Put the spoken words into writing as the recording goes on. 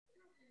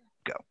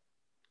Go.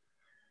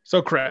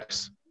 So,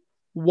 Chris,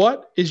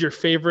 what is your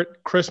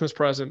favorite Christmas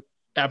present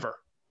ever?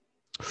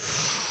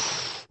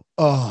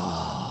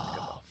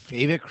 Oh,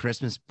 favorite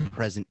Christmas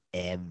present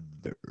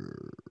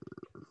ever.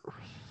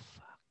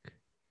 Fuck.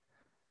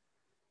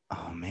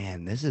 Oh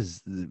man, this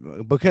is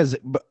because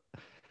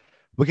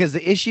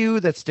the issue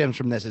that stems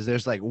from this is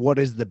there's like what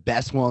is the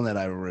best one that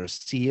I've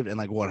received and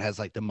like what has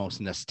like the most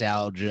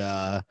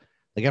nostalgia.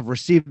 Like I've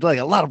received like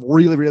a lot of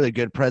really, really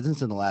good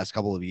presents in the last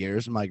couple of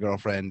years. My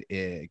girlfriend,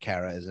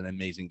 Kara, is an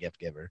amazing gift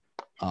giver.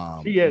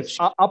 She is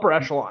upper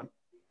echelon.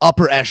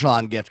 Upper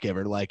echelon gift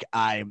giver. Like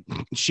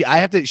she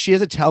has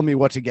to tell me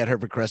what to get her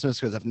for Christmas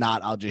because if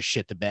not, I'll just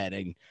shit the bed.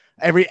 And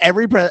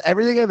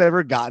everything I've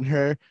ever gotten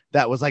her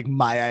that was like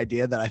my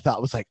idea that I thought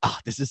was like, oh,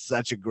 this is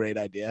such a great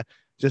idea,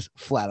 just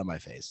flat on my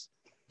face.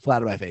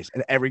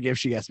 And every gift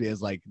she gets me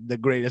is like the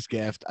greatest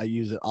gift. I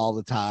use it all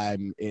the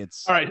time.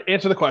 It's all right.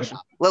 Answer the question.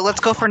 Well, let's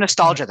go for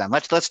nostalgia then.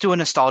 Let's do a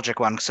nostalgic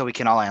one so we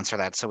can all answer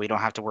that, so we don't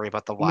have to worry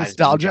about the whys.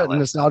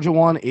 Nostalgia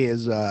one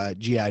is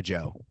GI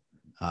Joe.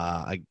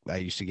 I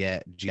used to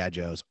get GI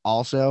Joes.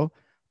 Also,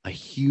 a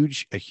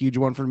huge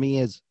one for me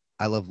is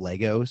I love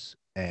Legos,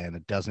 and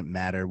it doesn't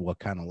matter what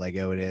kind of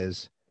Lego it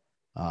is.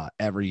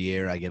 Every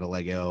year I get a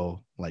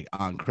Lego like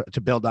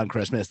to build on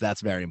Christmas.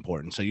 That's very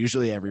important. So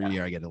usually every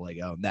year I get a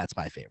Lego, and that's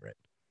my favorite.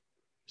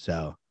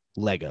 So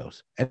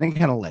Legos, any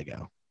kind of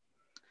Lego.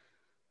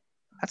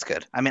 That's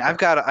good. I mean, I've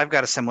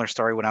got a similar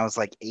story when I was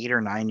like 8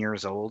 or 9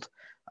 years old.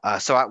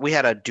 We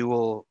had a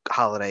dual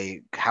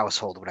holiday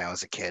household when I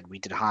was a kid. We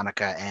did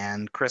Hanukkah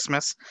and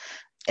Christmas.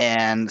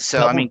 And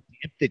so, I mean,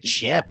 the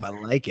chip, I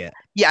like it.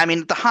 Yeah, I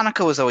mean, the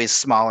Hanukkah was always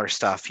smaller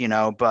stuff,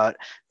 but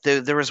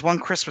there was one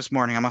Christmas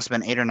morning, I must have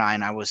been 8 or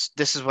 9.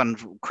 This is when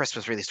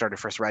Christmas really started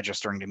first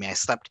registering to me. I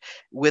slept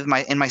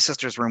in my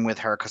sister's room with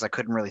her because I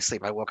couldn't really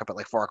sleep. I woke up at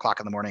like 4 o'clock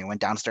in the morning and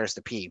went downstairs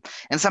to pee.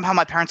 And somehow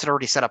my parents had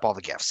already set up all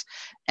the gifts,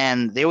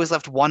 and they always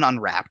left one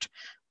unwrapped.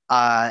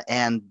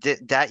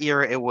 That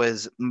year it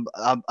was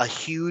a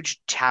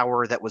huge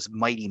tower that was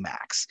Mighty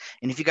Max.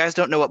 And if you guys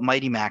don't know what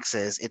Mighty Max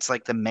is, it's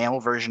like the male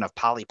version of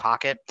Polly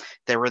Pocket.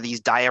 There were these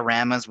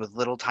dioramas with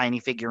little tiny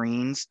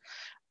figurines.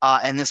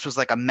 And this was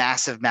like a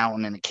massive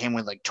mountain, and it came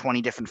with like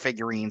 20 different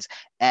figurines.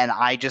 And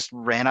I just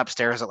ran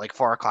upstairs at like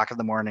 4 o'clock in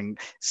the morning,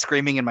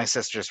 screaming in my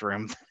sister's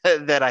room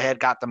that I had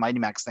got the Mighty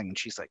Max thing. And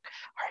she's like,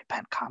 "All right,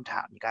 Ben, calm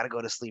down. You got to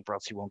go to sleep or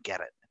else you won't get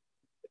it."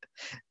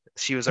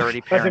 She was already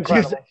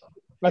parenting.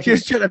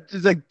 Just trying to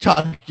just like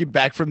talk you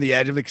back from the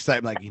edge of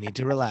excitement, like you need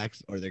to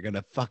relax or they're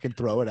gonna fucking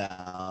throw it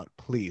out.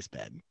 Please,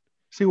 Ben.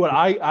 See what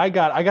I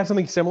got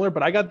something similar,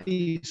 but I got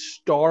the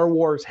Star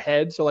Wars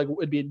head. So like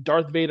it'd be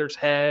Darth Vader's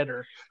head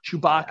or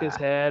Chewbacca's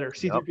head or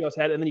C-3PO's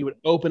head, and then you would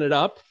open it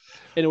up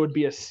and it would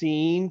be a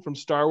scene from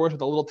Star Wars with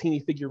the little teeny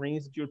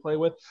figurines that you would play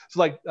with.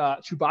 So like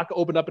Chewbacca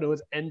opened up and it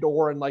was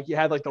Endor, and like you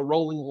had like the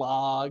rolling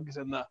logs,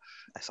 and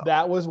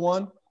that was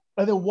one.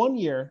 And then one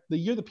year, the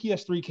year the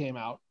PS3 came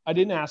out, I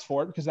didn't ask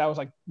for it because that was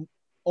like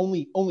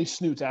only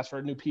snoots asked for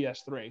a new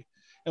PS3.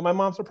 And my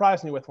mom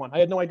surprised me with one. I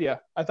had no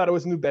idea. I thought it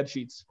was new bed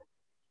sheets.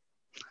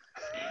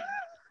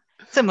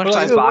 Similar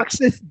size box. What's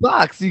this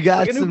box? You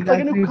got like a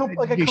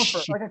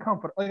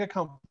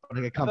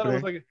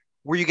comforter.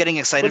 Were you getting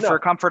excited for a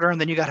comforter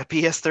and then you got a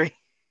PS3?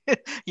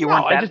 You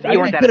weren't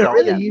that adult.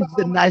 Really use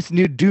the nice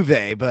new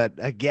duvet, but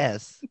I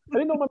guess I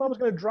didn't know my mom was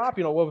going to drop.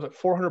 What was it,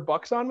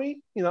 $400 on me?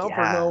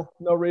 For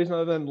no reason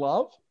other than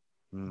love.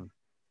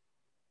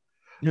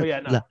 But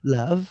yeah,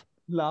 no.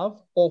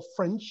 Love or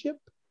friendship.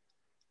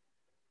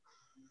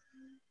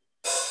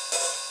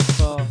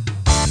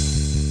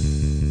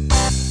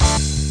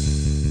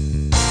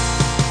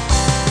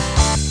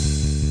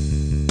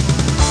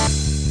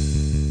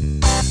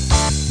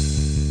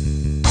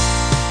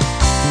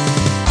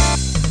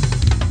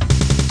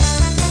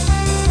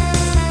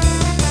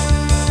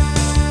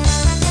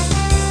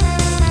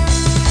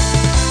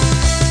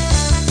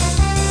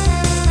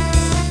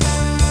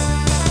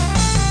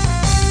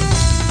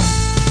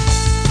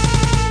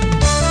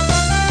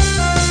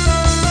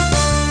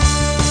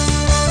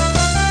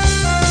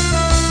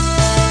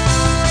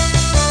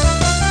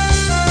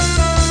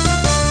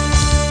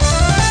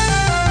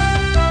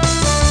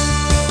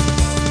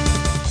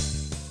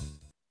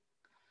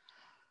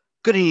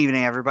 Good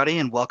evening, everybody,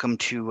 and welcome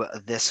to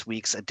this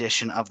week's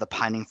edition of the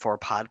Pining For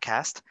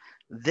podcast.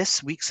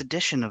 This week's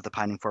edition of the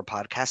Pining For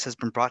podcast has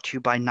been brought to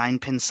you by Nine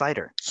Pin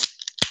Cider,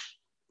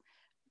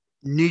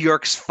 New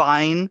York's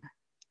fine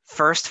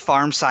first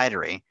farm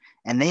cidery,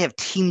 and they have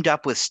teamed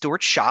up with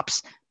Stuart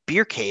Shops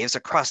beer caves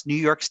across New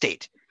York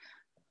State.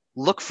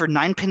 Look for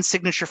 9-Pin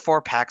Signature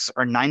 4-packs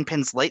or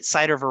 9-Pin's Light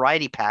Cider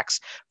Variety Packs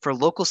for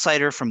local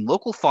cider from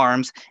local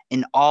farms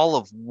in all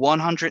of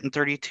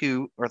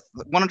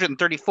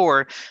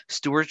 134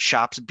 Stuart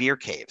Shops beer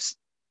caves.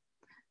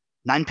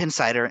 9-Pin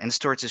Cider and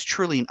Stuart's is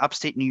truly an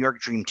upstate New York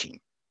dream team.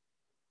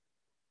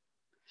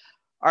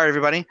 All right,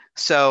 everybody.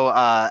 So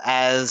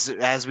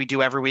as we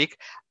do every week,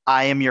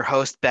 I am your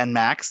host, Ben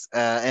Max,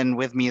 and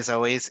with me as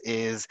always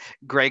is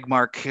Greg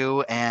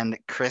Marcoux and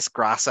Chris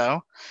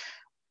Grasso.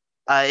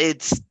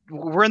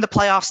 We're in the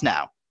playoffs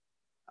now.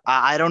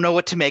 I don't know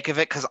what to make of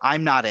it because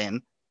I'm not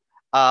in,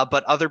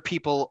 but other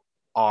people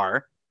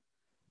are.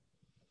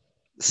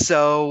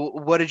 So,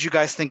 what did you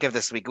guys think of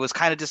this week? It was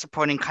kind of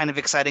disappointing, kind of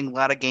exciting, a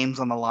lot of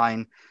games on the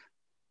line.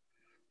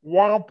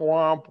 Womp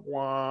womp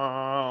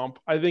womp.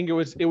 I think it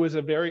was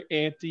a very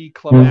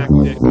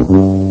anticlimactic. It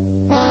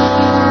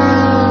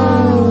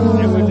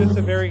was just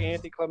a very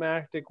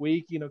anticlimactic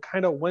week.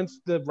 Kind of once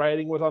the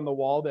writing was on the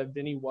wall that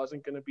Vinny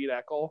wasn't going to beat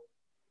Eckel,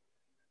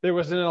 there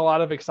wasn't a lot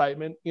of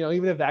excitement.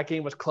 Even if that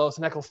game was close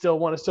and Eckel still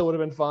won, it still would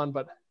have been fun.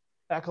 But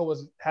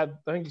Eckel I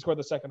think he scored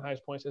the second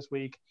highest points this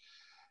week.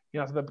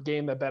 So the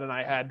game that Ben and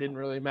I had didn't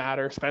really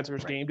matter.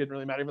 Spencer's game didn't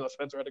really matter, even though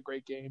Spencer had a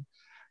great game.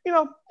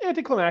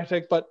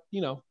 Anticlimactic, but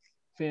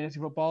fantasy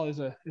football is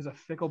a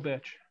fickle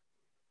bitch.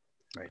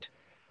 Right.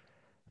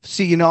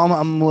 See,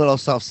 I'm a little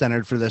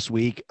self-centered for this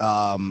week.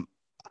 I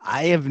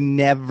have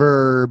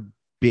never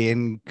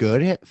been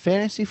good at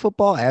fantasy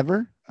football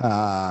ever.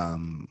 I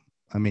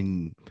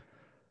mean,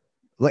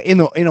 in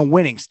a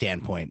winning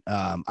standpoint,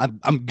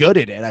 I'm good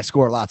at it. I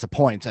score lots of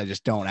points. I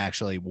just don't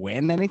actually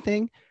win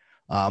anything.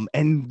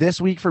 And this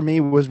week for me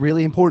was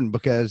really important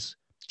because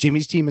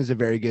Jimmy's team is a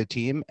very good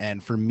team.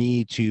 And for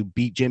me to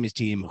beat Jimmy's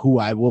team, who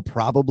I will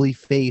probably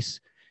face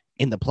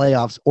in the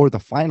playoffs or the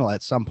final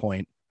at some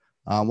point,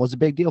 was a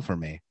big deal for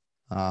me.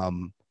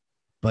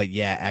 But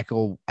yeah,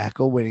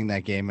 Eckel winning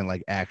that game and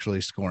like actually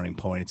scoring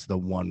points the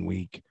 1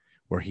 week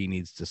where he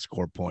needs to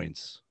score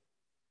points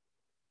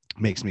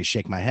makes me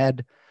shake my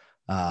head.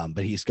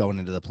 But he's going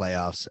into the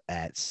playoffs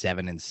at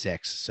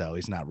 7-6. So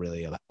he's not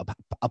really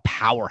a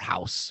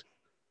powerhouse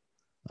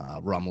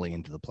rumbling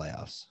into the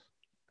playoffs.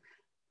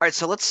 All right,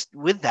 so let's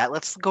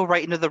go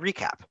right into the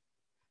recap.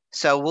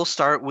 So we'll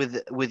start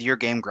with your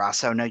game,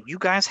 Grasso. Now, you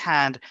guys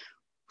had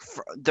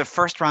the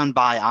first round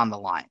bye on the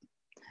line.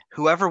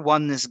 Whoever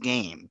won this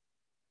game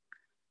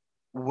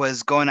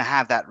was going to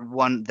have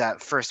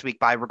that first week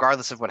bye,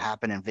 regardless of what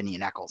happened in Vinny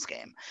and Eckel's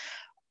game.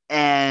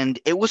 And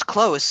it was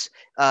close.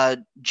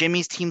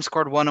 Jimmy's team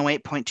scored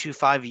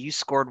 108.25. You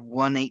scored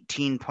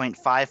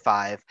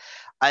 118.55.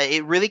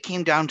 It really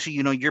came down to,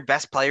 your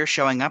best player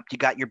showing up. You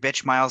got your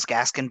bitch Myles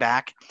Gaskin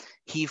back.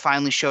 He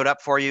finally showed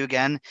up for you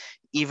again,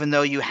 even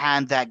though you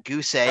had that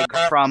goose egg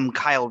from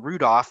Kyle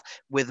Rudolph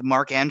with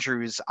Mark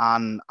Andrews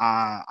on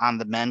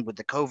the men with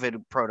the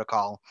COVID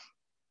protocol.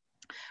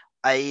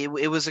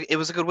 It was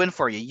a good win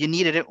for you. You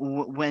needed it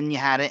when you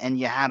had it, and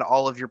you had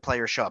all of your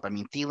players show up. I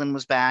mean, Thielen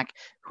was back.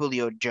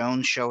 Julio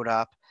Jones showed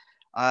up.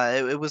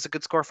 It was a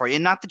good score for you.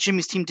 And not that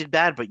Jimmy's team did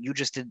bad, but you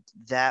just did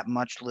that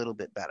much little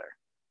bit better.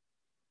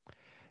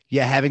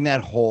 Yeah, having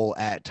that hole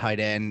at tight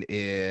end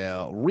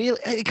really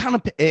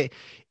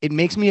it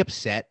makes me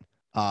upset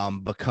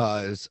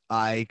because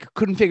I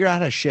couldn't figure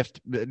out how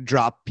to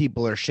drop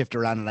people or shift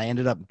around, and I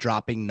ended up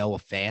dropping Noah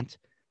Fant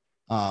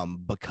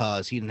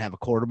because he didn't have a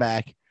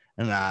quarterback,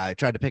 and I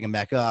tried to pick him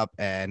back up,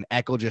 and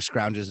Eckel just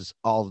scrounges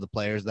all of the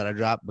players that I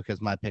dropped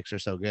because my picks are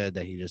so good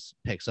that he just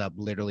picks up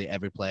literally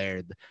every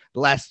player. The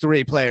last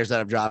 3 players that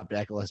I've dropped,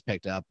 Eckel has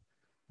picked up.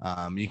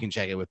 You can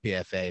check it with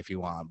PFA if you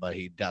want, but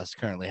he does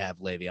currently have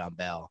Le'Veon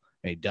Bell,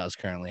 and he does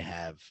currently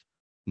have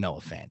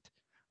Noah Fant.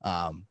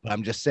 But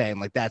I'm just saying,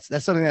 like that's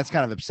something that's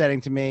kind of upsetting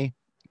to me.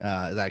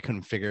 That I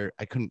couldn't figure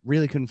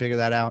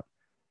that out.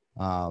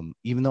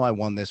 Even though I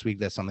won this week,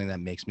 that's something that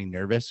makes me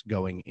nervous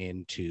going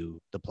into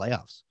the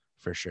playoffs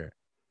for sure.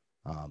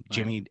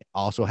 Jimmy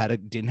also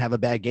didn't have a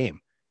bad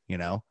game.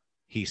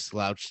 He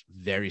slouched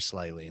very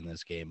slightly in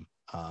this game.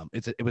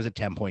 It was a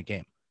 10-point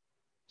game,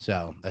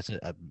 so it's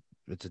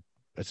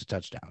a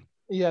touchdown.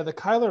 Yeah, the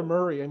Kyler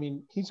Murray. I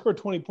mean, he scored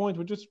 20 points,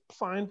 which is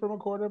fine from a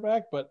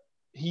quarterback, but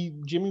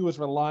Jimmy was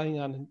relying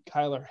on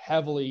Kyler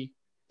heavily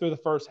through the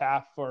first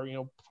half for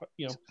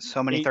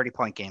so many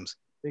 30-point games.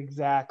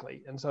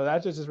 Exactly, and so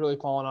that just has really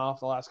fallen off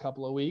the last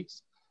couple of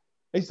weeks.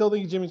 I still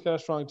think Jimmy's got a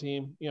strong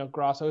team.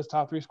 Grasso's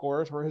top 3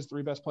 scorers were his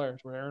 3 best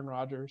players, were Aaron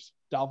Rodgers,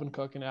 Dalvin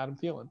Cook, and Adam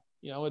Thielen.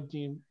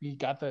 You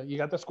got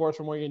the scores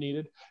from where you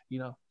needed.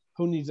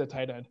 Who needs a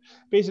tight end?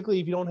 Basically,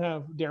 if you don't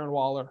have Darren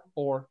Waller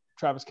or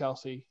Travis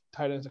Kelce,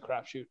 tight end's a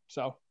crapshoot.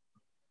 So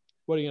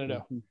what are you going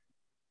to do?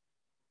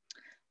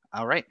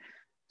 All right.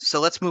 So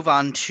let's move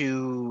on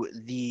to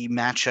the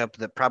matchup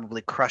that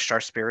probably crushed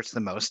our spirits the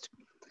most.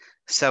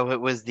 So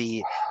it was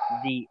the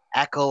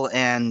Eckel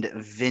and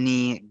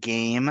Vinny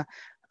game.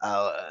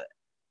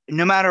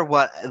 No matter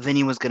what,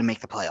 Vinny was going to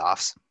make the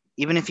playoffs.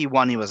 Even if he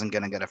won, he wasn't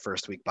going to get a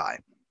first week bye.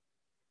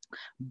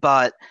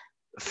 But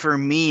for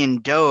me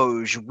and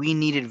Doge, we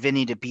needed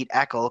Vinny to beat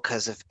Eckel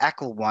because if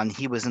Eckel won,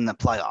 he was in the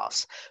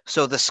playoffs.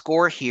 So the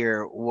score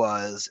here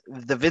was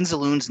the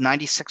Vinzaloons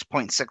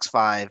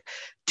 96.65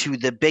 to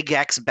the Big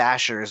X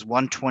Bashers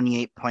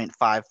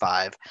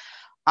 128.55.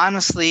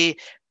 Honestly,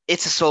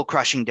 it's a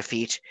soul-crushing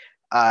defeat.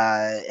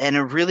 And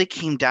it really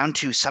came down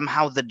to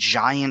somehow the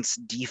Giants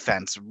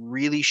defense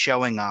really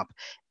showing up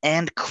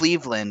and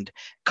Cleveland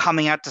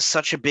coming out to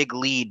such a big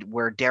lead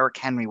where Derrick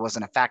Henry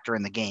wasn't a factor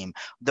in the game.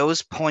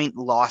 Those point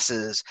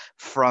losses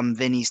from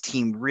Vinny's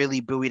team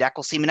really buoyed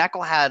Eckel's team. And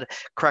Eckel had,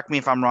 correct me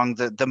if I'm wrong,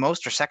 the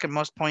most or second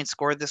most points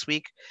scored this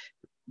week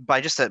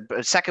by just a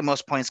second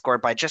most points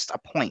scored by just a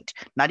point,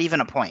 not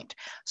even a point.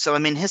 So I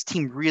mean, his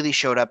team really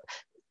showed up.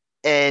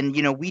 And,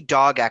 we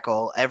dog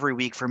Eckel every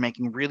week for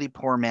making really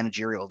poor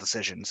managerial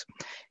decisions.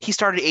 He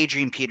started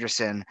Adrian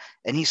Peterson,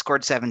 and he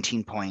scored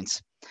 17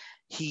 points.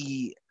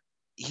 He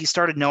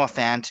started Noah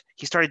Fant.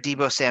 He started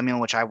Deebo Samuel,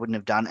 which I wouldn't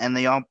have done, and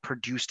they all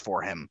produced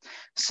for him.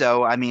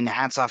 So, I mean,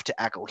 hats off to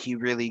Eckel. He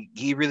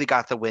really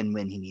got the win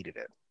when he needed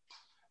it.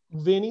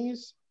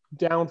 Vinny's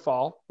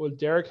downfall with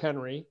Derrick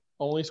Henry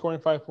only scoring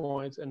 5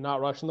 points and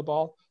not rushing the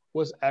ball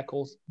was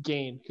Eckel's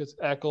gain because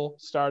Eckel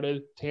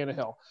started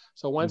Tannehill.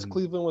 So once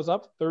Cleveland was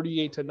up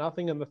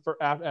 38-0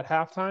 at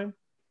halftime,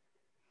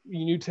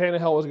 you knew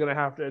Tannehill was going to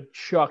have to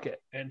chuck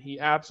it, and he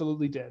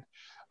absolutely did.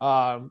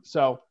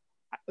 So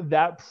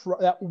that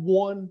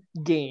one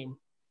game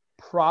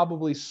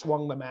probably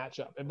swung the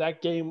matchup. If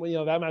that game,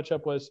 that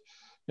matchup was,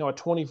 a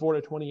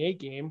 24-28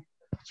 game,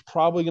 it's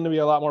probably going to be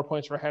a lot more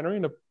points for Henry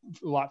and a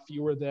lot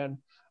fewer than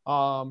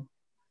for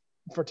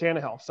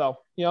Tannehill. So,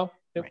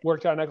 it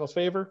worked out in Eckel's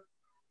favor.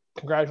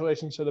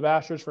 Congratulations to the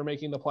Bastards for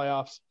making the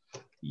playoffs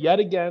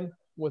yet again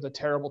with a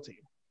terrible team.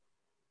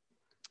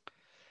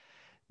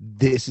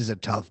 This is a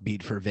tough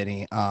beat for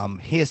Vinny.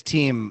 His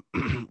team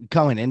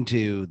coming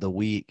into the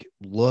week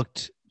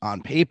looked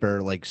on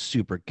paper like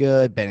super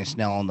good. Benny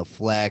Snell on the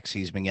flex.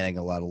 He's been getting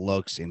a lot of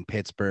looks in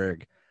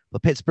Pittsburgh,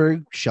 but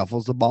Pittsburgh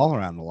shuffles the ball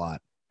around a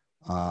lot.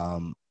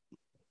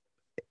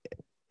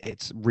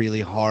 It's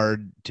really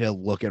hard to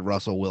look at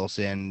Russell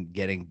Wilson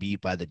getting beat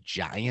by the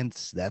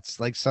Giants. That's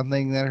like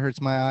something that hurts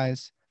my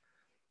eyes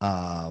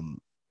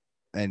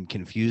and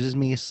confuses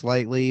me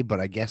slightly,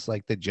 but I guess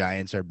like the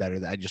Giants are better.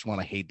 I just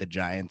want to hate the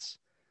Giants.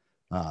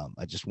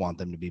 I just want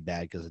them to be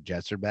bad because the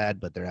Jets are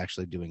bad, but they're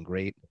actually doing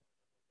great.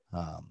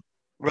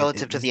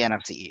 Relative to the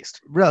NFC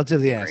East. Relative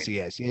to the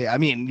NFC East. Yeah, I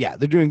mean, yeah,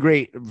 they're doing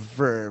great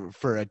for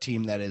a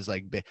team that is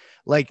like big.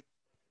 Like,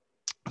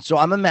 so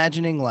I'm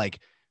imagining like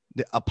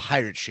a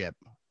pirate ship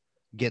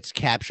gets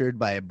captured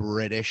by a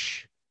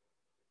British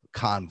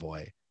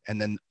convoy,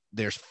 and then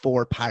there's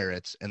 4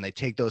 pirates, and they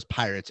take those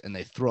pirates and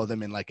they throw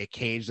them in like a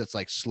cage that's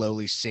like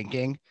slowly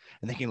sinking,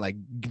 and they can like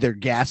they're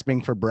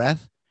gasping for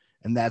breath,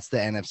 and that's the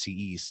NFC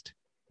East.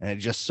 And it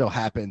just so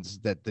happens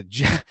that the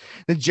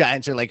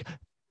Giants are like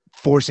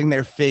forcing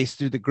their face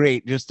through the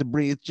grate just to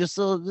breathe, just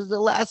the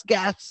last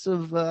gasps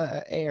of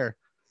air.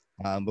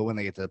 But when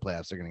they get to the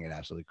playoffs, they're going to get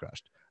absolutely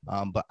crushed.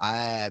 But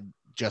I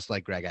just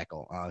like Greg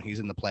Eckel. He's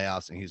in the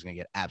playoffs and he's going to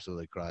get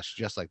absolutely crushed,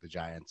 just like the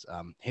Giants.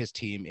 His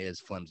team is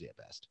flimsy at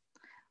best.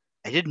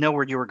 I didn't know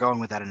where you were going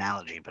with that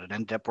analogy, but it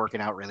ended up working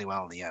out really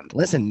well in the end.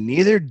 Listen,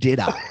 neither did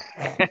I.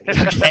 Okay?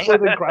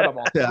 It was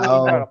incredible.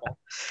 Incredible.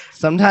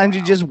 Sometimes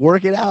you just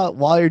work it out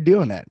while you're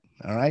doing it.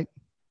 All right.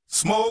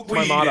 Smoke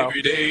weed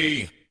every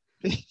day.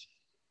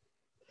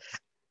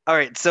 All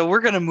right, so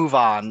we're going to move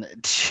on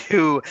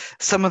to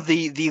some of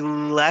the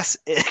less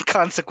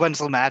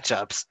consequential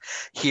matchups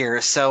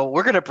here. So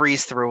we're going to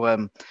breeze through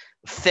them.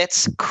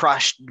 Fitz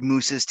crushed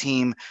Moose's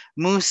team.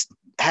 Moose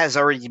has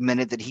already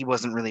admitted that he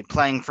wasn't really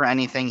playing for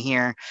anything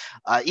here.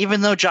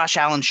 Even though Josh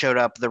Allen showed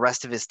up, the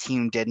rest of his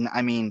team didn't.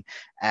 I mean,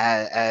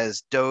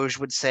 as Doge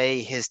would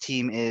say, his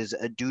team is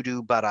a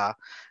doo-doo butta.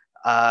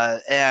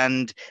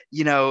 And,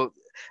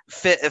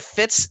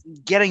 Fitz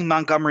getting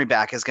Montgomery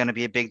back is going to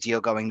be a big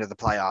deal going to the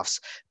playoffs.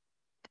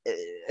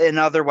 And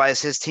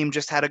otherwise, his team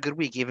just had a good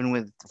week, even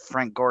with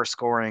Frank Gore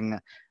scoring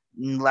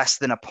less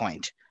than a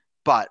point.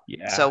 But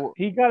yeah, so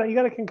he got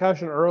a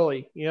concussion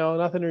early.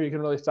 Nothing you can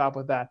really stop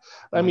with that.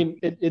 I mean,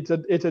 it's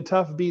a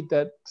tough beat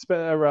that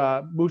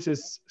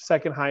Moose's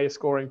second highest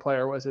scoring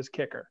player was his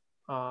kicker.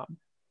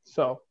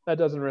 So that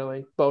doesn't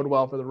really bode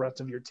well for the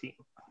rest of your team.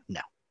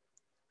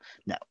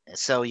 No.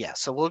 So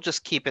we'll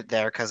just keep it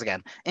there because,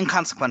 again,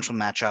 inconsequential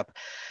matchup.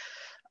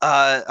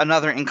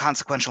 Another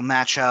inconsequential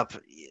matchup,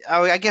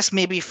 I guess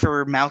maybe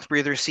for mouth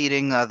breather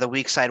seeding, the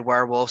weak side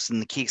Werewolves and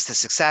the Keeks to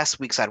success.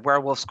 Weak side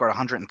Werewolves scored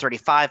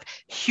 135.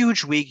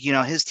 Huge week.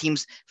 His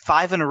team's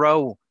 5 in a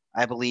row,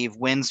 I believe,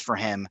 wins for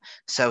him.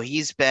 So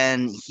he's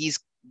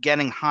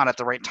getting hot at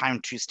the right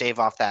time to stave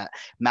off that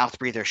mouth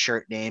breather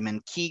shirt name.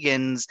 And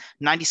Keegan's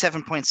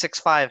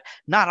 97.65,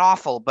 not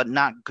awful, but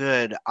not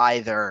good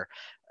either.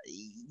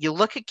 You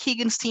look at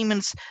Keegan's team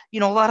and,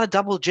 a lot of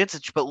double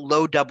digits, but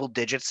low double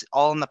digits,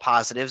 all in the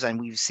positives. And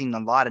we've seen a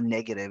lot of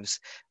negatives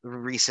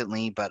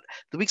recently, but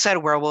the weak side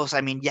of Werewolves, I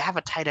mean, you have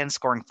a tight end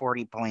scoring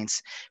 40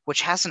 points,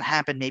 which hasn't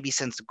happened maybe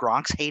since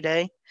Gronk's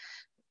heyday.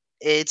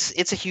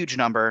 It's a huge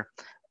number.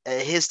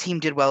 His team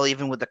did well,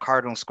 even with the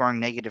Cardinals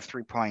scoring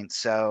 -3 points.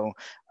 So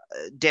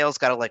Dale's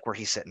got to like where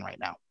he's sitting right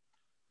now.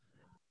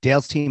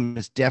 Dale's team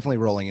is definitely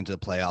rolling into the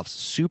playoffs.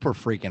 Super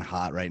freaking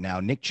hot right now.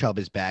 Nick Chubb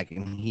is back,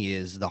 and he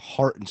is the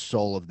heart and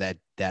soul of that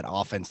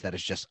offense that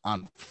is just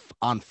on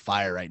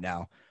fire right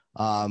now.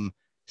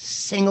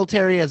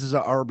 Singletary as his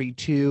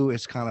RB2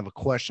 is kind of a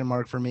question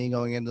mark for me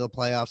going into the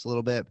playoffs a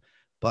little bit.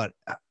 But,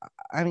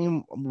 I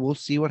mean, we'll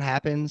see what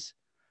happens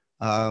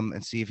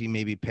and see if he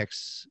maybe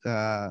picks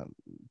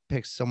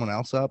someone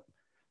else up.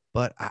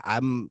 But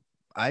I'm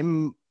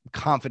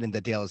confident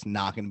that Dale is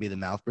not going to be the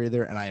mouth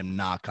breather, and I am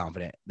not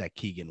confident that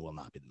Keegan will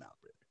not be the mouth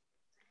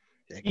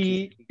breather.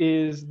 He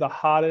is the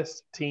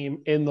hottest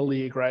team in the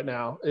league right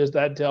now. Is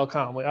that Dale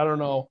Conley? I don't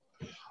know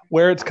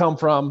where it's come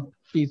from.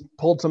 He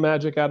pulled some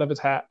magic out of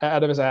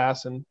his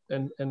ass, and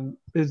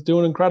is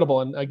doing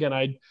incredible. And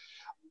again,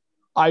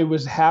 I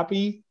was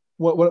happy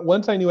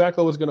once I knew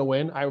Eckler was going to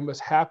win. I was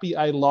happy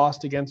I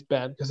lost against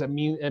Ben because it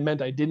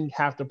meant I didn't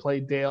have to play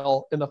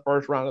Dale in the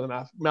first round of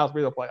the mouth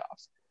breather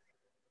playoffs.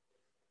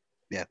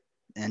 Yeah,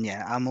 and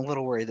I'm a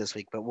little worried this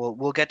week, but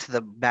we'll get to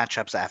the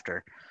matchups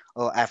after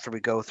we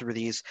go through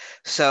these.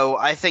 So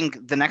I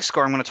think the next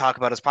score I'm going to talk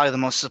about is probably the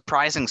most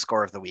surprising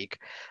score of the week.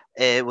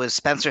 It was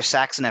Spencer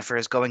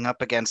Saxonifers going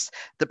up against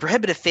the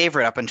prohibitive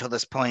favorite up until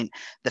this point,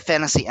 the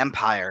Fantasy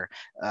Empire.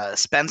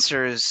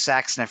 Spencer's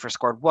Saxonifer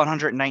scored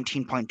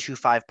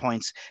 119.25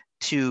 points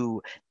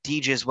to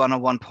Deej's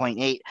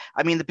 101.8.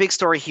 I mean, the big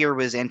story here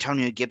was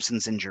Antonio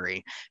Gibson's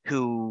injury,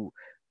 who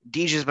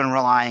Deej has been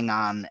relying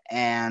on,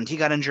 and he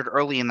got injured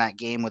early in that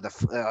game with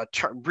a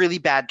really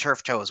bad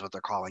turf toe is what they're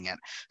calling it.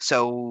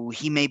 So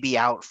he may be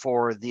out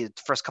for the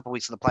first couple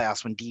weeks of the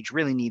playoffs when Deej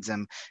really needs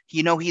him.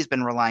 He's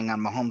been relying on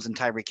Mahomes and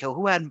Tyreek Hill,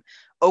 who had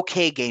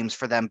okay games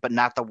for them, but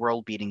not the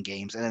world-beating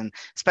games. And then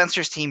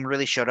Spencer's team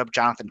really showed up.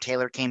 Jonathan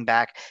Taylor came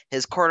back.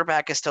 His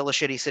quarterback is still a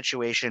shitty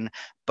situation,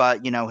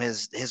 but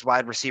his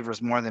wide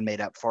receivers more than made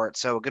up for it.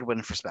 So a good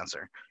win for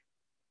Spencer.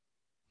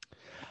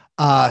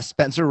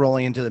 Spencer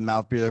rolling into the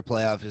mouth breather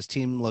playoff. His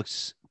team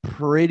looks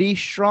pretty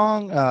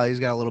strong. He's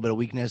got a little bit of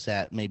weakness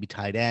at maybe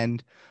tight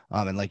end.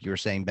 And like you were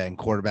saying, Ben,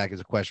 quarterback is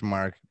a question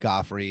mark.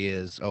 Goffrey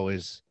is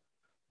always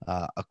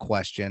a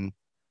question.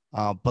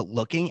 But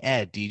looking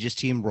at Deej's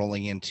team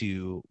rolling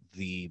into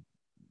the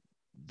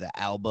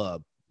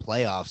Alba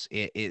playoffs,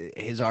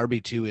 his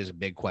RB2 is a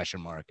big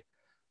question mark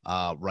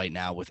right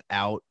now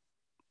without.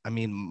 I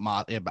mean,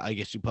 I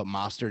guess you put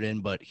Mostert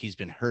in, but he's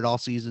been hurt all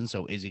season.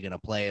 So is he going to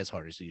play as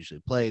hard as he usually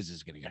plays?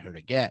 Is he going to get hurt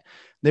again?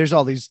 There's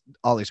all these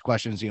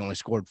questions. He only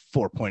scored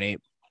 4.8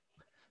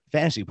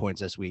 fantasy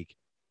points this week.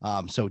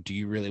 So do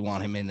you really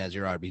want him in as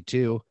your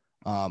RB2?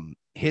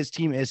 His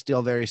team is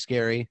still very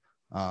scary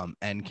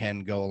and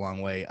can go a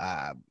long way.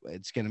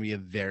 It's going to be a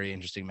very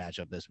interesting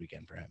matchup this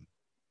weekend for him.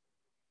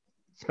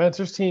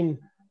 Spencer's team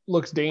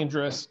looks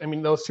dangerous. I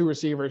mean, those two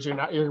receivers, you're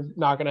not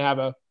going to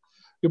have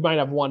you might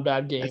have one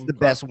bad game. It's the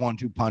best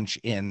 1-2 punch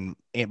in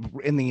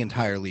the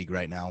entire league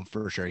right now,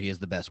 for sure. He is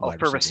the best wide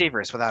for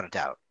receivers, without a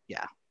doubt.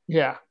 Yeah.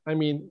 Yeah. I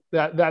mean,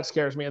 that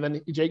scares me. And then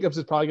Jacobs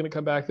is probably going to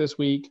come back this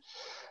week.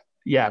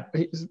 Yeah.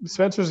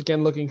 Spencer's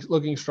again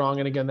looking strong.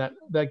 And again,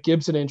 that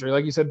Gibson injury,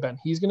 like you said, Ben,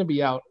 he's going to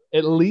be out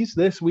at least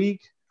this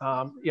week.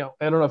 I don't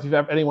know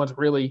if anyone's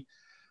really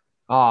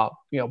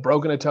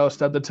broken a toe,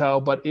 stubbed the toe,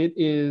 but it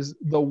is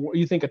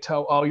you think a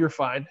toe, oh, you're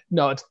fine.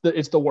 No,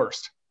 it's the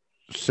worst.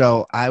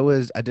 So I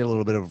did a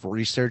little bit of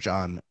research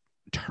on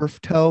turf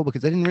toe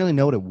because I didn't really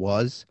know what it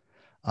was.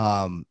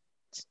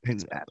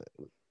 It's bad.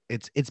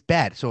 It's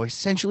bad. So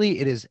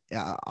essentially it is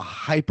a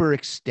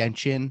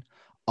hyperextension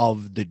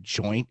of the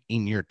joint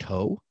in your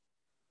toe.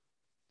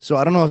 So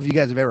I don't know if you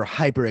guys have ever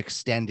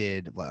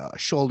hyperextended a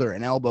shoulder,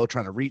 an elbow,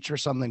 trying to reach for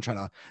something,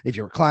 if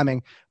you were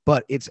climbing,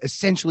 but it's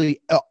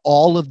essentially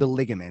all of the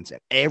ligaments,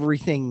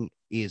 everything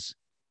is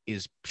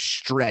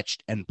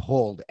stretched and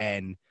pulled,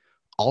 and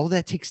all of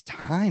that takes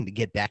time to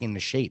get back into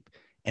shape.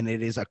 And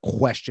it is a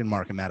question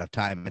mark amount of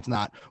time. It's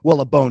not, well,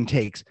 a bone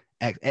takes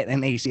X,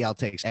 an ACL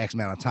takes X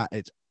amount of time.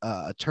 It's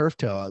a turf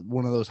toe,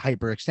 one of those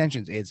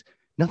hyperextensions. It's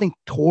nothing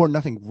torn,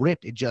 nothing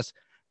ripped. It just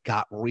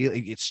got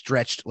it's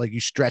stretched like you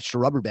stretched a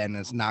rubber band,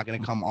 and it's not going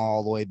to come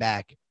all the way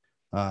back.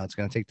 It's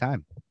going to take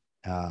time.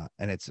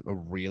 And it's a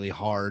really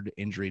hard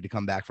injury to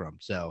come back from.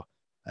 So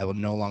I will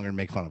no longer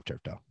make fun of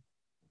turf toe.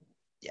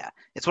 Yeah,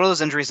 it's one of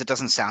those injuries that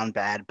doesn't sound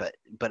bad, but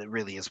it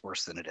really is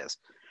worse than it is.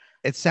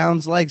 It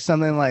sounds like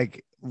something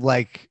like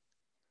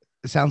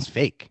it sounds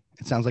fake.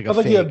 It sounds like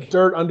you have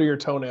dirt under your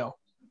toenail.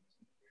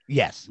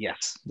 Yes.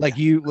 Like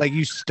yeah.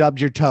 you stubbed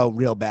your toe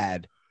real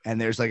bad,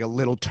 and there's like a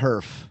little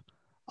turf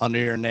under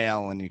your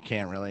nail, and you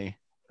can't really.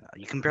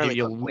 You can barely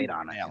put weight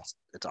on it.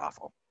 It's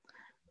awful.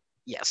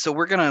 Yeah, so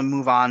we're gonna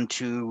move on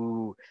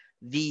to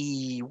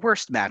the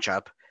worst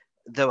matchup,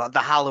 the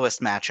hollowest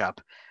matchup.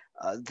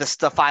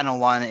 The final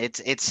one,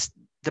 it's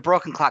the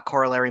broken clock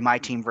corollary, my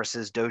team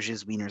versus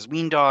Doge's Wieners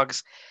Wien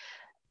Dogs.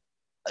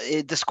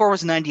 The score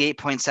was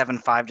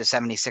 98.75 to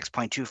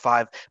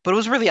 76.25, but it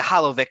was really a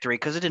hollow victory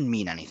because it didn't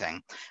mean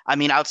anything. I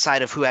mean,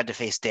 outside of who had to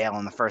face Dale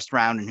in the first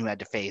round and who had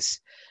to face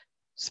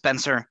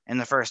Spencer in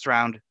the first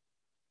round.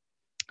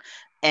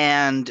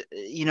 And,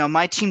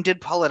 my team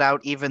did pull it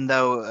out, even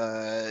though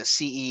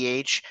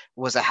CEH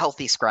was a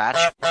healthy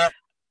scratch.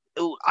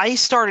 I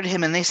started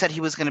him and they said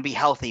he was going to be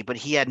healthy, but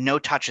he had no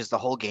touches the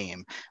whole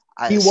game.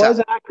 He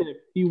was active.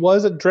 He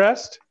was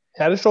dressed,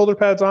 had his shoulder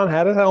pads on,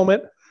 had his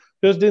helmet,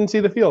 just didn't see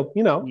the field,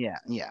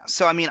 Yeah.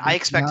 So, I mean, I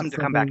expect him to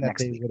come back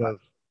next week.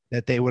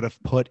 That they would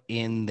have put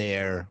in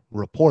their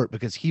report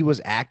because he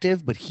was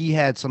active, but he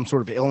had some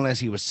sort of illness.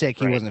 He was sick.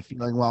 He wasn't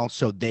feeling well.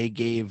 So they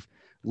gave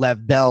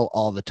Lev Bell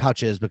all the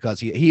touches because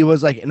he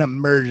was like an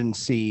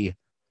emergency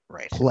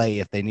play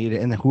if they need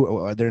it. And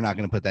they're not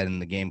going to put that in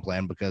the game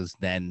plan because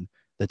then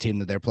the team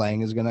that they're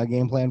playing is going to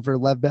game plan for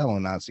Lev Bell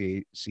and not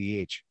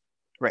CH.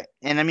 Right.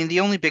 And I mean, the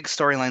only big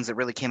storylines that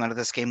really came out of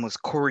this game was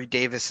Corey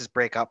Davis's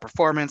breakout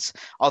performance,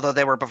 although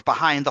they were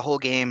behind the whole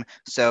game.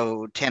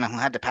 So Tannehill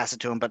had to pass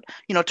it to him. But,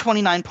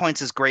 29 points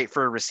is great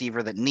for a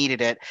receiver that needed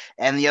it.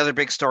 And the other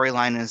big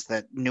storyline is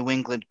that New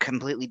England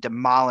completely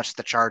demolished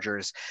the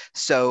Chargers.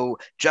 So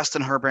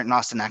Justin Herbert and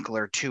Austin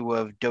Eckler, two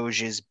of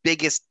Doge's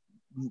biggest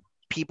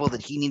people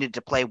that he needed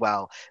to play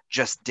well,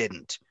 just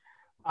didn't.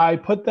 I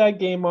put that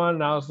game on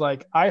and I was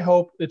like, I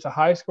hope it's a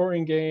high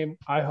scoring game.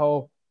 I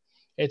hope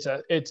it's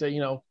a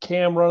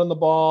Cam running the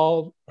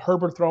ball,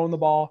 Herbert throwing the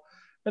ball.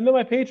 And then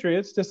my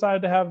Patriots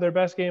decided to have their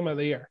best game of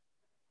the year.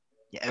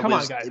 Yeah, Come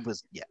on, guys. It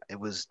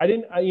was. I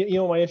didn't,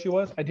 what my issue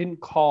was? I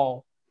didn't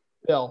call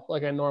Bill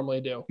like I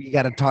normally do. You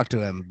got to talk to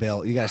him,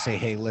 Bill. You got to say,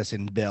 hey,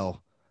 listen,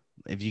 Bill,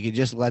 if you could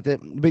just let it.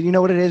 But you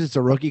know what it is? It's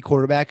a rookie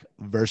quarterback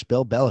versus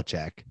Bill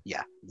Belichick.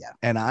 Yeah.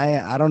 And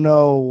I don't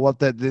know what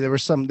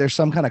there's some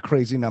kind of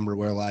crazy number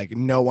where like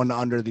no one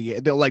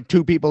like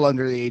two people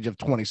under the age of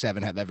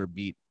 27 have ever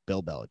beat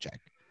Bill Belichick.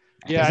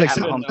 Yeah, it's I like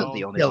should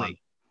the only silly. one.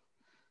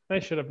 I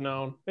should have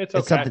known. It's okay.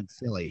 It's something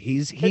silly.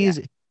 He's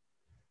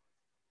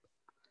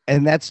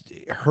and that's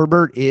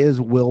Herbert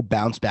will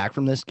bounce back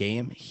from this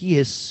game. He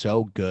is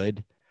so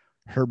good.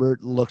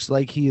 Herbert looks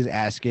like he is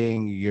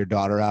asking your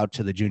daughter out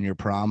to the junior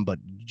prom, but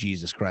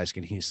Jesus Christ,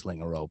 can he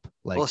sling a rope?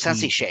 Like, since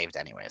he shaved,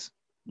 anyways.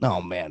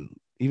 No, man,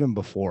 even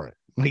before it,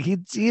 like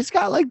he's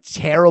got like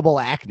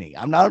terrible acne.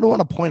 I don't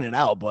want to point it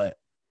out, but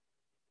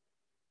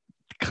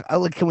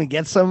can we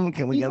get some?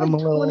 Can we get him a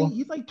little?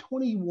 He's like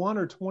 21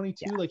 or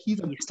 22. Yeah. Like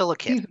he's still a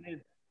kid.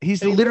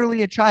 He's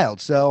literally a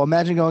child. So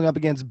imagine going up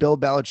against Bill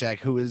Belichick,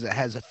 who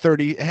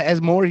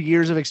has more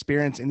years of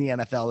experience in the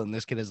NFL than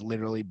this kid has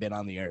literally been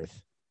on the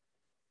earth.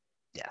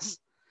 Yes.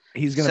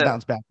 He's going to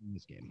bounce back in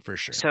this game for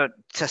sure. So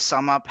to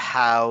sum up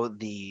how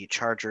the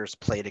Chargers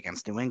played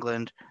against New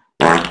England,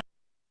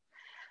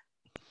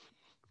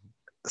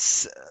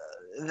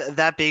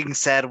 that being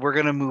said, we're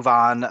going to move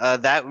on.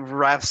 That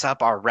wraps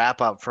up our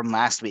wrap-up from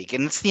last week,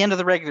 and it's the end of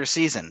the regular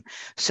season.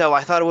 So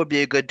I thought it would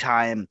be a good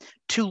time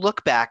to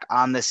look back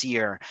on this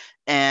year.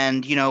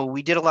 And,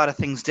 we did a lot of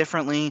things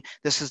differently.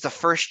 This is the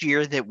first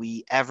year that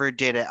we ever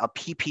did a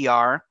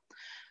PPR.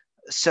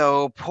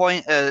 So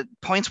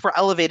points were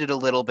elevated a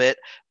little bit,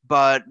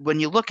 but when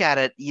you look at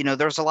it,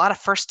 there's a lot of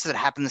firsts that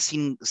happened this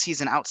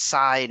season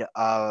outside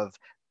of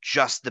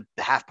just the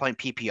half-point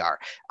PPR.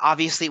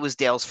 Obviously, it was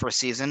Dale's first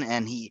season,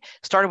 and he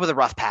started with a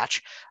rough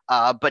patch,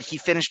 but he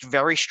finished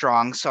very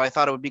strong. So I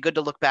thought it would be good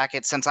to look back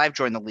at since I've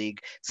joined the league,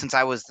 since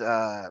I was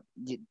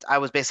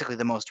basically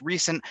the most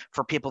recent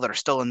for people that are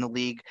still in the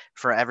league,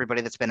 for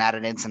everybody that's been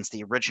added in since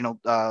the original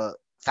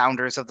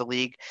founders of the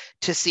league,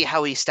 to see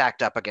how he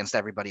stacked up against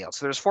everybody else.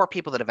 So there's 4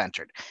 people that have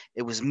entered.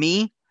 It was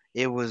me,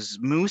 it was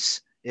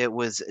Moose, it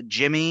was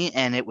Jimmy,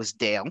 and it was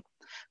Dale.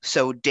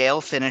 So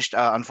Dale finished,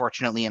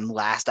 unfortunately, in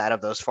last out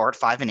of those 4 at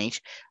 5-8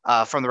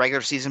 from the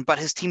regular season, but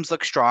his teams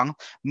look strong.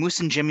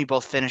 Moose and Jimmy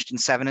both finished in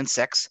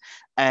 7-6,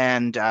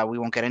 and we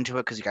won't get into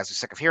it because you guys are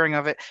sick of hearing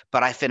of it,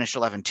 but I finished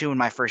 11-2 in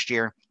my first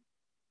year.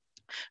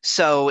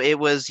 So it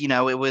was, Dale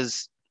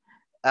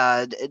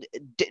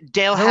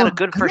had a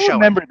good first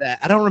showing.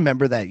 I don't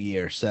remember that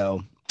year,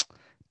 so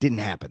didn't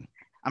happen.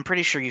 I'm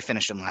pretty sure you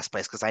finished in last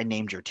place because I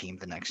named your team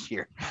the next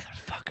year.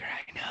 Motherfucker,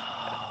 I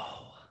know.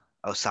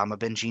 Osama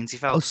bin Jeansy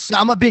Phelps.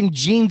 Osama bin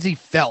Jeansy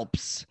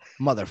Phelps.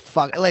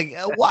 Motherfucker. Like,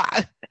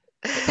 what?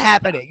 What's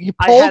happening? You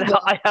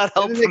I had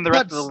help from the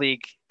rest of the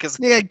league because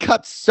they had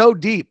cut so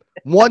deep.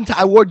 One time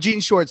I wore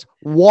jean shorts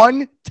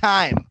one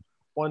time.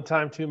 One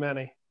time too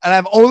many. And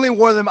I've only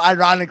worn them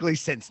ironically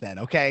since then,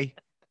 okay?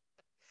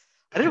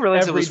 I didn't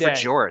realize it was for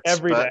jorts.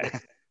 Every day.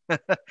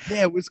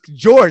 Yeah, it was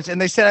jorts,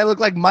 and they said I look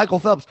like Michael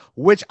Phelps,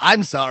 which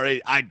I'm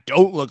sorry, I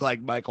don't look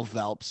like Michael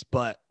Phelps,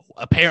 but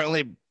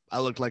apparently I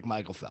looked like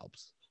Michael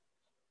Phelps.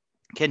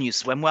 Can you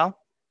swim well?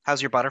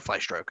 How's your butterfly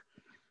stroke?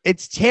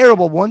 It's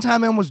terrible. One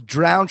time I almost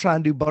drowned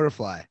trying to do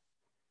butterfly.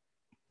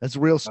 That's a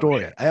real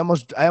story. Okay.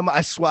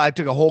 I swear I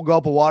took a whole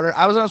gulp of water.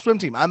 I was on a swim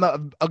team. I'm a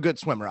good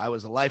swimmer. I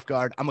was a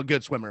lifeguard. I'm a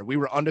good swimmer. We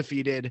were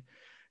undefeated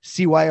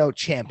CYO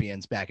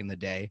champions back in the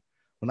day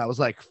when I was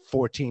like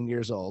 14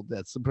 years old.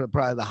 That's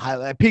probably the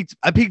highlight.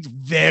 I peaked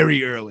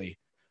very early.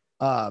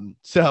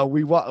 So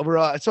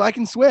I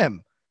can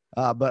swim.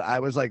 But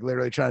I was like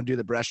literally trying to do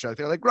the breaststroke.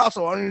 They're like,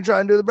 Russell, why don't you try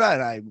and do the breast?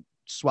 And I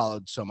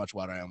swallowed so much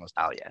water I almost.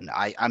 Oh yeah, no,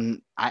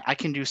 I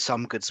can do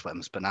some good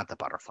swims, but not the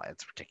butterfly.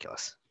 It's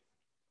ridiculous.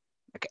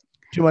 Okay.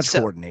 Too much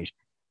coordination.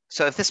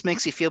 So if this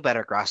makes you feel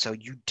better, Grasso,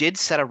 you did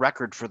set a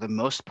record for the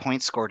most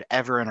points scored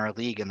ever in our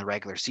league in the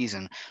regular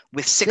season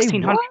with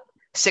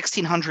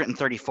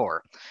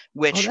 1,634,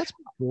 which that's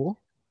cool.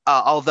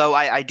 Although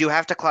I do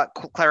have to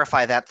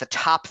clarify that the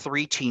top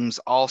 3 teams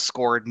all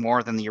scored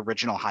more than the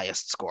original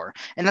highest score.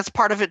 And that's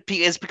part of it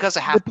is because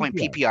of half-point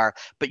PPR,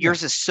 but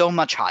yours is so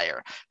much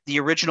higher. The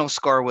original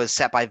score was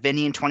set by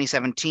Vinny in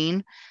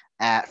 2017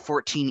 at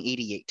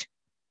 1488.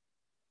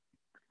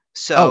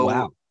 So, Oh,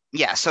 wow.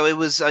 yeah, so it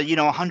was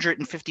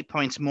 150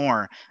 points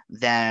more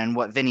than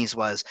what Vinny's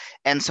was,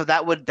 and so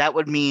that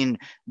would mean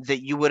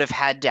that you would have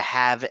had to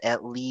have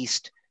at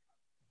least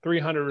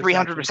 300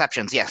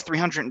 receptions. Yes,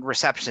 300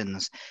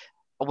 receptions,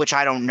 which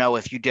I don't know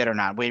if you did or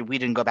not. We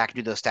didn't go back and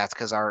do those stats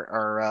because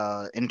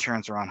our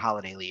interns are on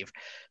holiday leave.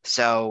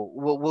 So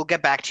we'll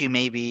get back to you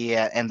maybe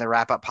in the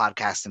wrap up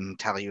podcast and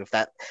tell you if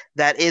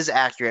that is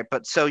accurate.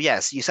 But so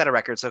yes, you set a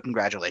record, so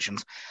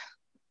congratulations.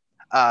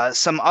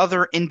 Some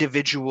other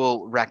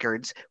individual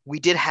records. We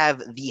did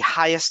have the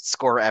highest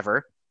score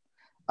ever.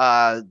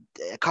 A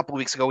couple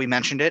weeks ago, we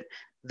mentioned it.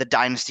 The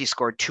Dynasty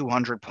scored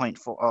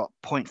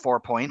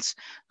 200.4 points.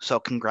 So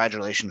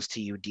congratulations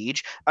to you,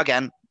 Deej.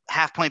 Again,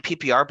 half point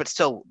PPR, but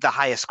still the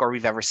highest score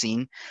we've ever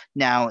seen.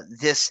 Now,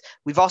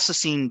 we've also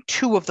seen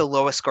two of the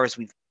lowest scores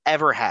we've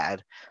ever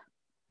had,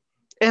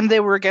 and they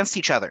were against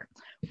each other.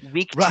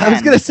 Week 10, I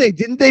was gonna say,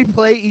 didn't they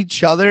play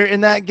each other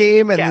in that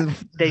game? And yeah,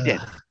 they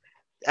did.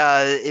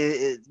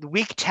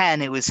 Week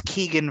 10, it was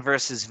Keegan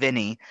versus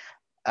Vinny.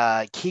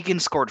 Keegan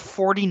scored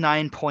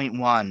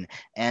 49.1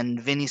 and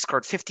Vinny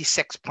scored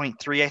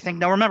 56.3, I think.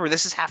 Now remember,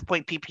 this is half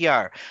point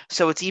PPR,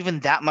 so it's even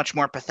that much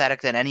more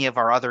pathetic than any of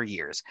our other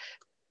years.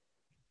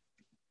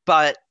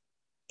 But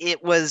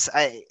it was,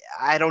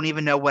 I don't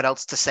even know what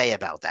else to say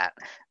about that.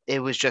 It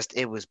was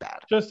bad.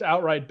 Just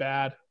outright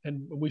bad,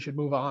 and we should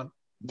move on.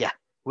 Yeah,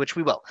 which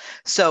we will.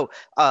 So,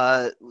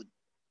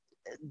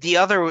 the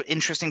other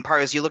interesting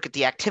part is you look at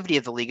the activity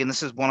of the league, and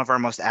this is one of our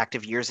most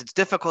active years. It's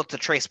difficult to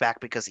trace back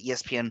because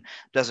ESPN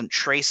doesn't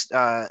trace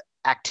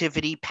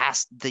activity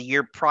past the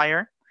year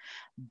prior.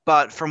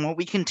 But from what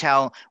we can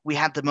tell, we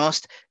had the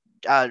most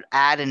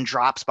add and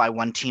drops by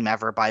one team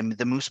ever, by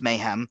the Moose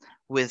Mayhem,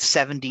 with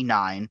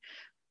 79.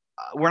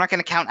 We're not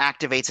going to count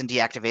activates and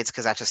deactivates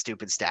because that's a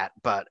stupid stat,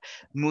 but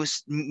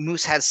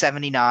Moose had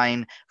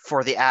 79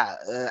 for the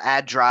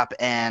ad drop,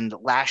 and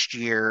last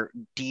year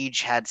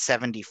Deej had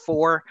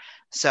 74.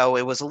 So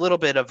it was a little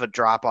bit of a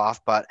drop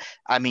off, but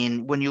I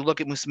mean, when you look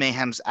at Moose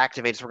Mayhem's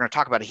activates, we're going to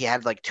talk about it. He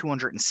had like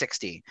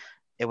 260.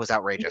 It was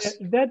outrageous.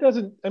 Yeah, that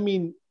doesn't. I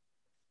mean,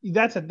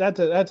 that's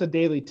a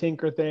daily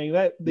tinker thing.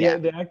 That the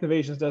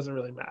activations doesn't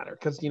really matter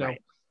because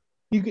Right.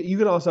 you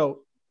can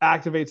also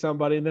activate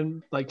somebody and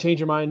then like change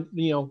your mind,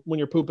 when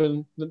you're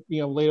pooping,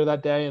 later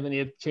that day, and then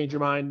you change your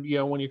mind,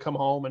 when you come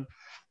home. And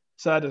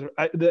so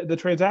the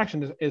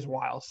transaction is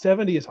wild.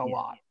 70 is a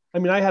lot. I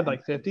mean, I had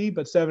like 50,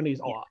 but 70 is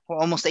a lot. Well,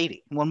 almost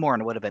 80. One more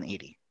and it would have been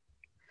 80.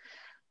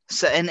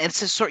 So, and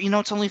it's a sort,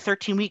 it's only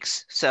 13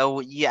 weeks. So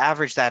you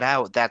average that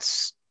out.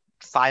 That's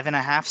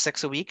 5.5,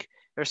 6 a week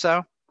or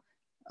so.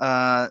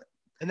 And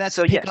that's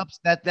so pickups.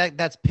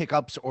 That's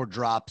pickups or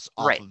drops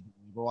off right. of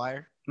the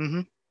wire.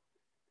 Mm-hmm.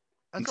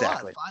 That's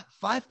exactly. A lot.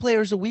 Five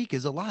players a week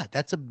is a lot.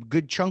 That's a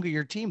good chunk of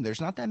your team.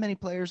 There's not that many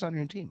players on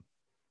your team.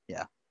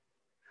 Yeah.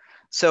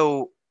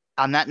 So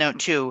on that note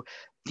too,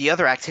 the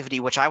other activity,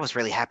 which I was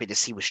really happy to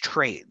see, was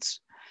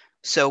trades.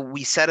 So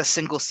we set a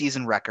single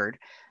season record.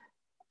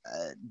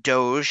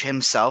 Doge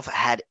himself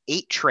had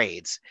 8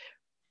 trades.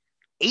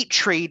 8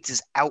 trades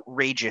is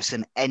outrageous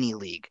in any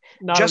league.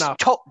 Not just enough.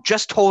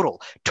 Just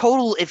total.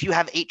 If you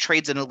have 8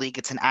 trades in a league,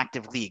 it's an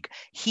active league.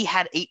 He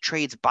had 8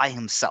 trades by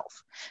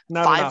himself.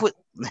 Not 5 enough. with.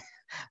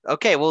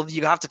 Okay, well,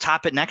 you have to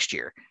top it next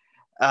year.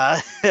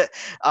 5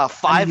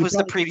 was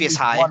the previous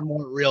high. One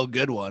more real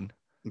good one.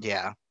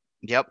 Yeah.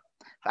 Yep.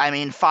 I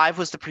mean, 5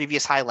 was the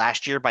previous high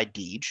last year by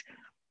Deej.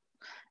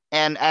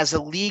 And as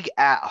a league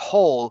at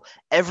whole,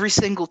 every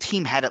single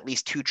team had at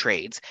least 2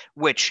 trades,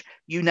 which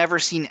I've never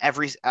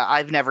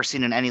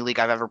seen in any league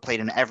I've ever played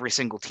in every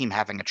single team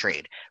having a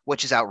trade,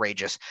 which is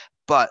outrageous.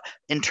 But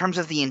in terms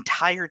of the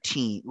entire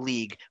team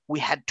league, we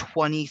had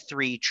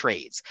 23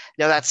 trades.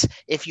 Now that's,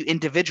 if you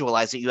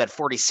individualize it, you had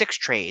 46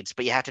 trades,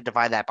 but you have to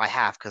divide that by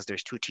half because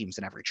there's 2 teams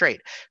in every trade.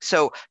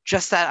 So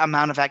just that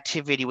amount of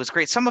activity was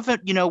great. Some of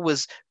it,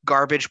 was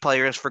garbage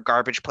players for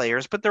garbage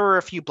players, but there were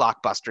a few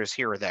blockbusters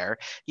here or there.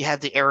 You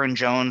had the Aaron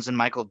Jones and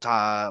Michael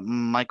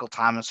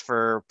Thomas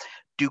for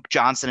Duke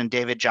Johnson and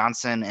David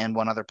Johnson and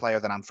one other player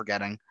that I'm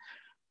forgetting.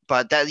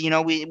 But that,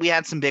 we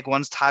had some big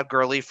ones. Todd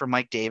Gurley for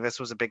Mike Davis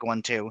was a big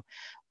one too,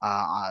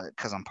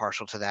 because I'm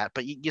partial to that.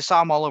 But you saw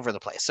them all over the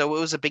place. So it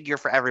was a big year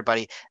for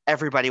everybody.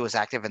 Everybody was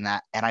active in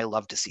that, and I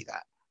love to see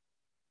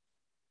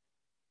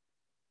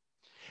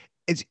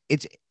that.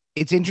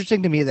 It's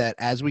interesting to me that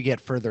as we get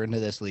further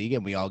into this league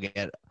and we all get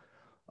a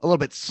little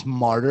bit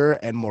smarter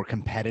and more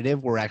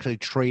competitive, we're actually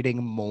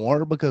trading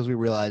more because we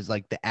realize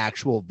like the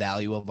actual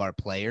value of our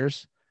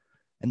players,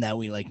 and that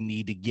we like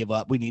need to give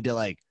up. We need to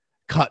like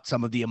cut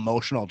some of the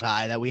emotional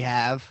tie that we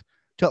have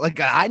to like,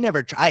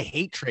 I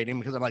hate trading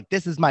because I'm like,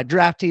 this is my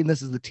draft team.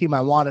 This is the team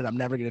I wanted. I'm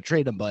never going to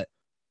trade them. But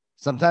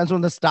sometimes when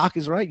the stock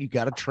is right, you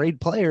got to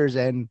trade players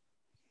and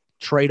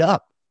trade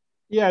up.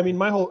 Yeah. I mean,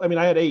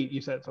 I had 8,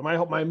 you said. So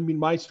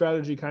my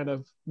strategy kind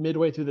of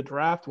midway through the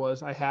draft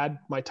was I had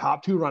my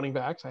top 2 running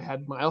backs. I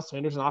had Miles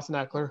Sanders and Austin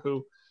Eckler,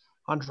 who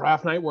on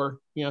draft night were,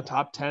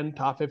 top 10,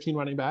 top 15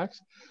 running backs.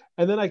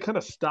 And then I kind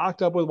of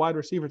stocked up with wide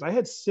receivers. I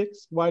had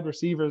 6 wide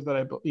receivers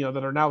that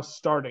that are now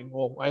starting.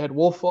 Well, I had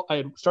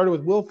started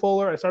with Will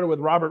Fuller. I started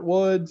with Robert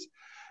Woods.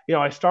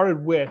 I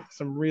started with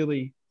some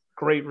really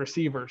great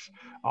receivers.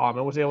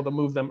 And was able to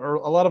move them,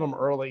 a lot of them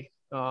early.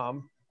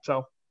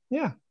 So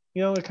yeah,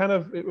 it kind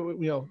of,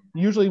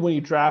 usually when you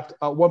draft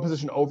one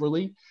position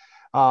overly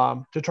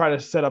to try to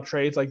set up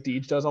trades like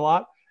Deej does a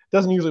lot, it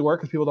doesn't usually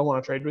work because people don't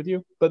want to trade with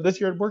you. But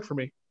this year it worked for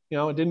me.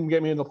 It didn't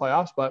get me into the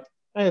playoffs, but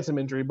I had some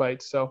injury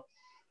bites. So,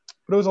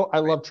 but I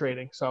love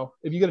trading. So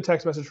if you get a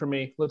text message from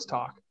me, let's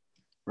talk.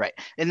 Right.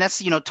 And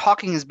that's,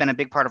 talking has been a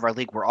big part of our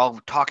league. We're all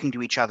talking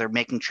to each other,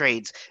 making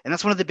trades. And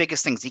that's one of the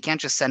biggest things. You can't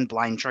just send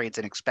blind trades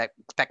and expect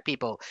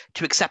people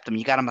to accept them.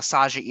 You got to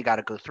massage it. You got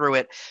to go through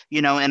it,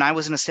 and I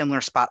was in a similar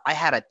spot. I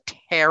had a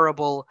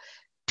terrible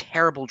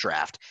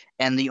draft.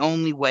 And the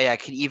only way I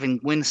could even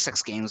win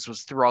 6 games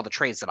was through all the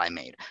trades that I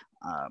made.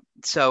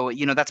 So,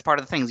 that's part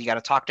of the things. You got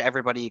to talk to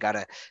everybody. You got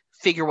to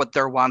figure what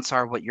their wants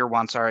are, what your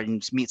wants are,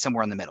 and just meet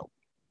somewhere in the middle.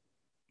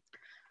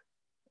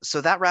 So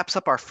that wraps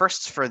up our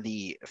firsts for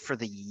the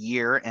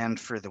year and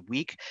for the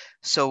week.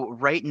 So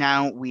right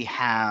now we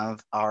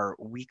have our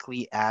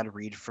weekly ad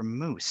read from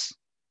Moose.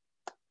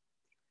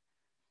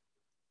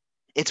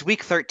 It's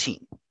week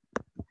 13,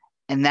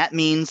 and that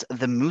means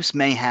the Moose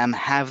Mayhem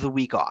have the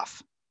week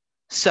off.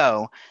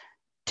 So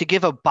to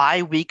give a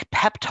bye-week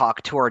pep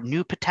talk to our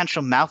new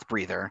potential mouth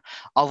breather,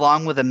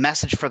 along with a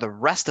message for the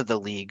rest of the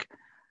league,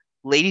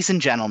 ladies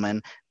and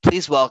gentlemen,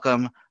 please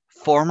welcome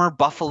former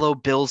Buffalo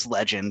Bills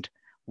legend,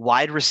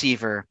 wide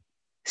receiver,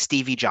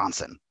 Stevie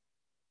Johnson.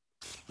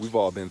 We've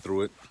all been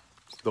through it.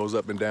 Those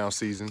up and down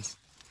seasons.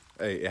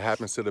 Hey, it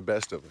happens to the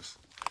best of us.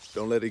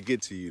 Don't let it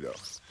get to you, though.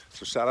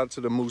 So shout out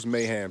to the Moose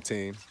Mayhem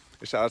team.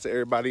 And shout out to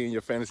everybody in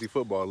your fantasy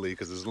football league,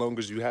 because as long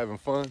as you're having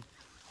fun,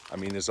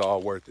 it's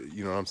all worth it.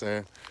 You know what I'm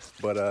saying?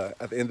 But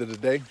at the end of the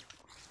day,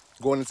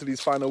 going into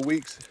these final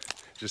weeks,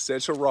 just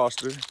set your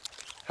roster,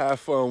 have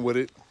fun with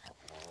it.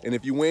 And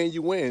if you win,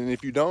 you win. And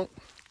if you don't,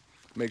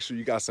 make sure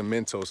you got some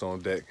Mentos on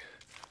deck.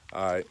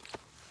 All right,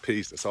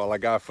 peace. That's all I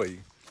got for you.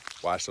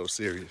 Why so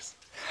serious?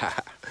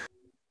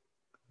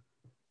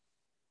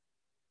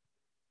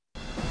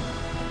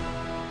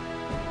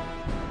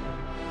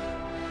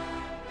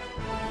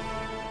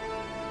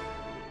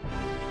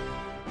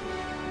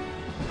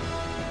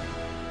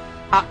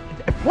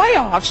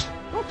 Playoffs?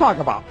 Don't talk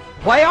about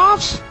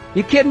playoffs.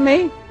 You kidding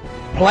me?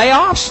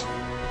 Playoffs?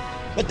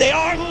 But they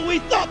are who we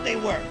thought they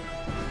were.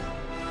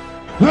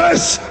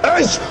 This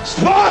is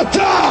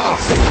Sparta!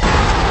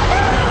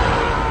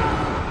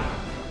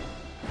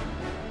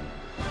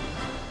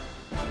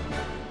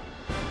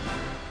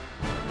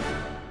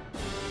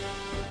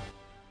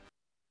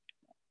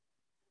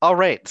 All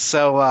right,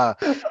 so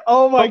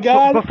oh my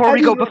God! Before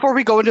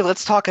we go into,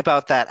 let's talk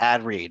about that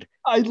ad read.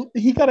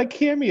 He got a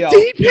cameo.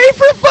 Did he pay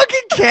for a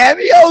fucking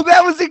cameo?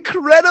 That was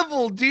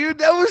incredible, dude.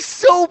 That was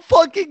so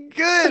fucking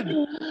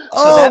good.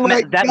 So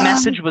that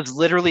message was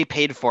literally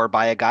paid for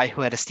by a guy who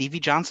had a Stevie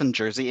Johnson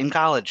jersey in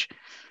college.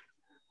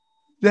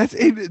 That's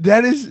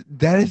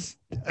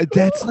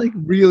like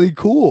really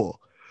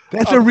cool.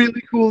 That's a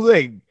really cool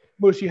thing.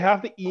 Moose, you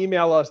have to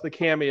email us the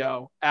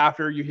cameo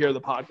after you hear the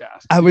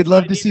podcast. I would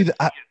love to see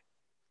that.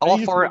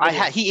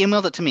 He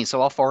emailed it to me,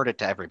 so I'll forward it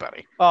to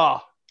everybody.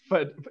 Oh,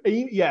 but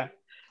yeah,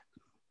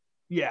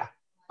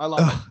 I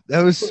love it.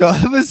 That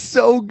was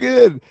so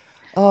good.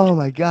 Oh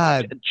my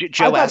God.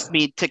 Joe asked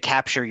me to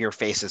capture your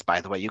faces.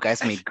 By the way, you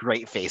guys made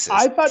great faces.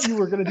 I thought you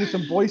were gonna do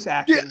some voice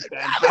acting.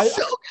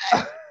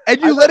 Yeah,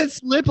 and you let it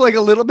slip like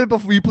a little bit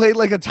before we played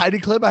like a tiny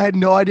clip. I had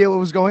no idea what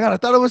was going on. I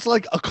thought it was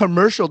like a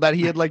commercial that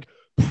he had like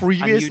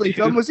previously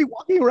filmed. Was he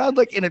walking around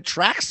like in a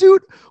tracksuit?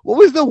 What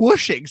was the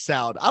whooshing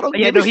sound? I don't know.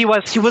 Yeah, no, he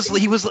was.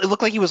 It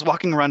looked like he was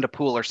walking around a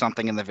pool or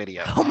something in the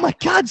video. Oh my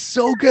God,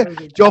 so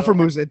good. Joe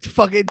Formusa, it's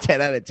fucking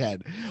 10 out of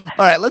 10.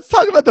 All right, let's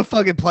talk about the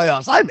fucking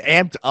playoffs. I'm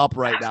amped up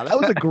right now. That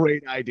was a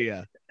great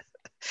idea.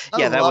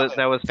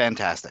 That was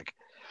fantastic.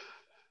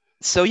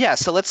 So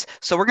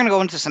we're gonna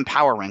go into some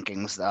power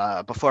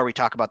rankings before we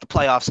talk about the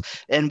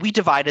playoffs, and we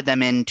divided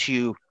them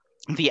into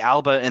the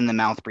Alba and the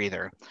mouth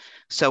breather.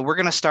 So we're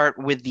going to start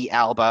with the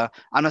Alba.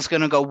 I'm just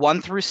going to go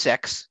 1 through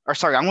 6. Or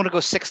sorry, I'm going to go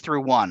 6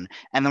 through 1.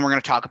 And then we're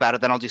going to talk about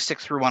it. Then I'll do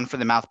 6 through 1 for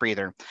the mouth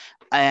breather.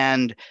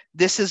 And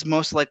this is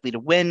most likely to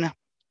win,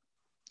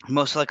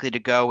 most likely to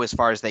go as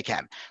far as they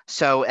can.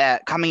 So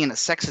coming in at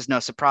 6 is no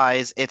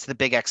surprise. It's the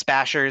Big X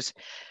Bashers.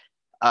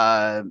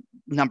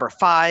 Number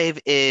 5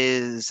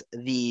 is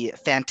the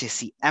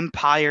Fantasy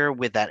Empire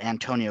with that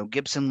Antonio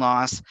Gibson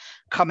loss.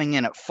 Coming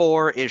in at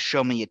 4 is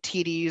Show Me Your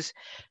Titties.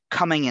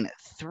 Coming in at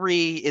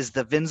 3 is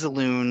the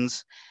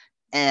Vinzaloons.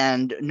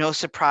 And no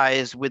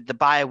surprise with the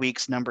bye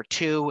weeks, number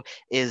 2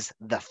 is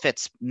the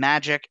Fitz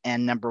Magic.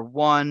 And number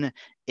 1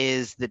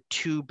 is the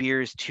 2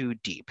 Beers Too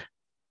Deep.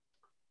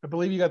 I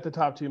believe you got the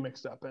top 2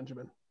 mixed up,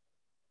 Benjamin.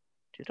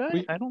 Did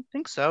I? I don't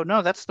think so.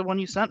 No, that's the one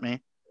you sent me.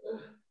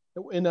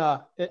 In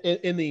the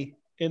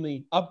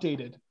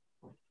updated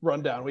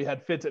rundown, we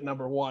had Fitz at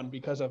number 1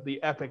 because of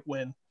the epic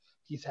win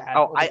he's had.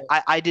 Oh,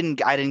 I didn't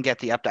get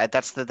the update.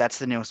 That's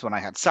the newest one I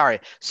had. Sorry.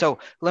 So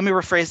let me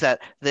rephrase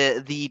that.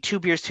 The Two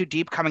Beers Too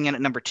Deep coming in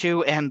at number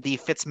 2 and the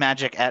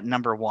Fitzmagic at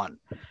number 1.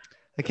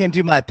 I can't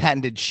do my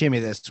patented shimmy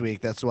this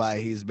week. That's why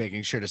he's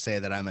making sure to say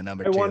that I'm a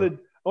number 2. I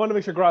wanted to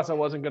make sure Grasso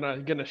wasn't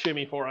gonna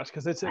shimmy for us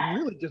because it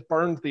really just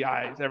burns the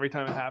eyes every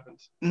time it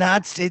happens.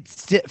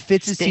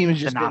 Fitz's team has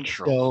just been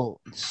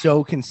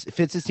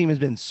Fitz's team has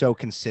been so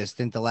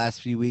consistent the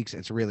last few weeks.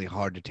 It's really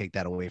hard to take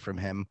that away from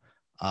him.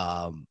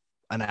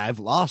 And I've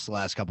lost the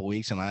last couple of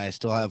weeks, and I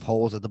still have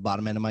holes at the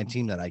bottom end of my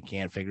team that I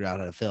can't figure out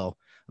how to fill.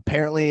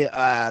 Apparently,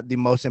 the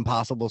most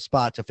impossible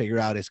spot to figure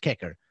out is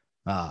kicker.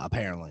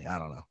 Apparently, I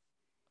don't know.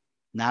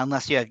 Not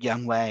unless you have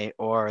Young Wei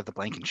or the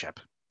Blankenship.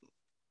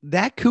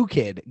 That Koo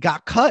kid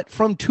got cut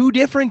from 2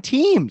 different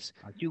teams.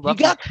 You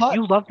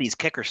love these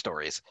kicker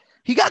stories.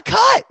 He got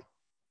cut.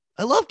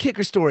 I love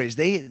kicker stories.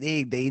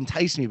 They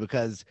entice me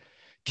because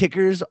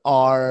kickers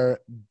are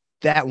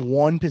that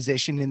one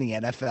position in the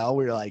NFL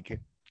where you're like,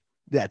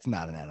 that's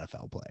not an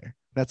NFL player.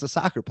 That's a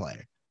soccer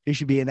player. He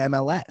should be an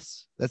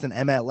MLS. That's an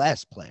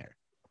MLS player.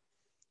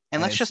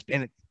 And let's just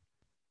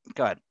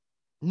go ahead.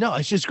 No,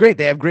 it's just great.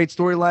 They have great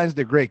storylines.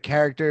 They're great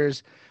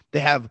characters. They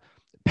have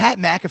Pat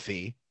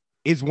McAfee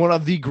is one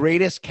of the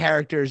greatest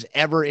characters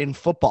ever in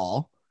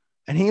football.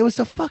 And he was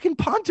a fucking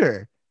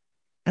punter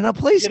and a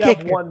place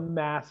kicker. One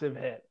massive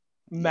hit.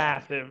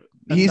 Massive.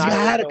 He's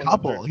had a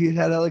couple. He's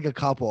had like a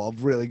couple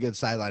of really good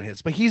sideline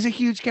hits, but he's a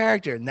huge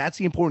character. And that's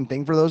the important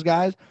thing for those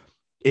guys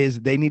is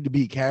they need to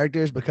be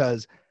characters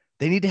because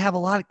they need to have a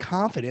lot of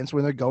confidence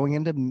when they're going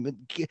into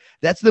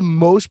that's the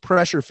most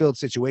pressure filled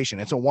situation.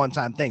 It's a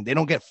one-time thing. They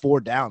don't get 4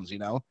 downs,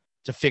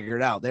 to figure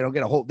it out. They don't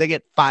get they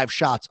get 5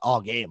 shots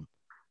all game.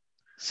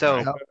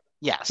 So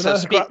yeah. So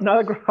now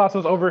that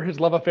Grasso's over his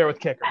love affair with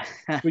kickers,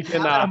 we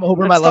can. I'm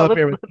over my love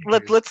affair with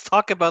kickers. Let's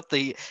talk about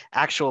the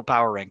actual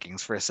power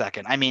rankings for a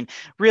second. I mean,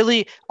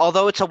 really,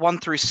 although it's a 1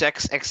 through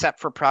 6, except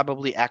for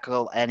probably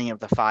Eckel, any of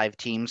the 5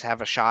 teams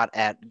have a shot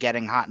at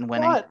getting hot and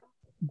winning.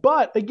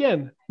 But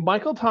again,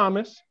 Michael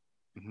Thomas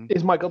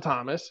is Michael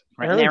Thomas.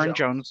 Right. Aaron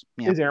Jones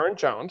is Aaron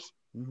Jones.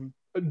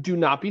 Mm-hmm. Do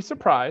not be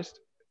surprised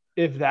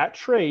if that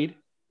trade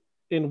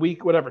in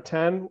week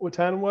 10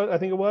 was, I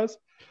think it was.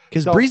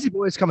 Because Breezy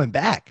Boy's coming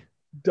back.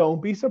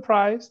 Don't be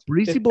surprised.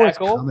 Breezy Boy's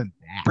coming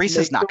back. Breeze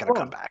is not going to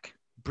come back.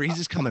 Breeze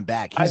is coming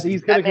back.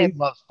 He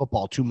loves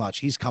football too much.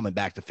 He's coming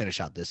back to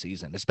finish out this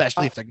season,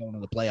 especially if they're going to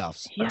the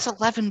playoffs. He has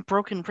 11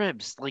 broken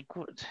ribs. Like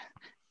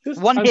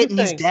one hit and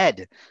he's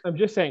dead. I'm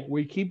just saying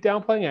we keep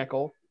downplaying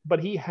Eckel, but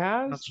he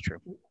has. That's true.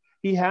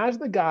 He has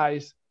the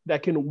guys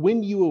that can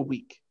win you a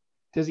week.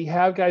 Does he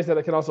have guys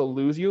that can also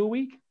lose you a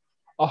week?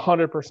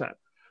 100%.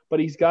 But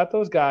he's got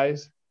those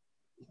guys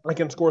that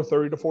can score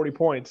 30 to 40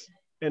 points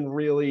and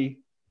really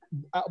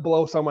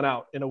blow someone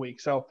out in a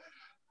week. So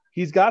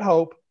he's got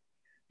hope.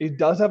 He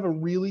does have a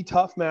really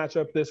tough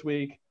matchup this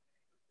week.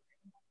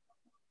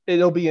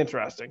 It'll be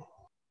interesting.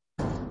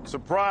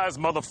 Surprise,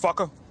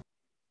 motherfucker.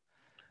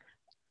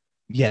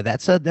 Yeah,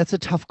 that's a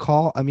tough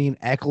call. I mean,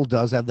 Eckel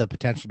does have the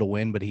potential to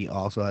win, but he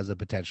also has the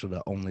potential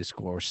to only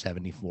score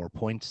 74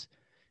 points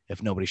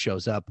if nobody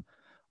shows up.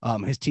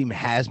 His team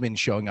has been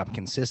showing up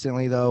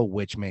consistently, though,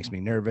 which makes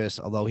me nervous.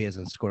 Although he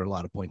hasn't scored a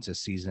lot of points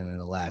this season in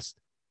the last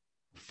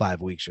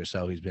 5 weeks or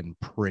so, he's been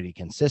pretty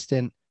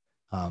consistent.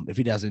 If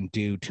he doesn't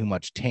do too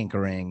much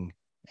tinkering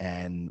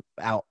and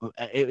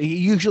he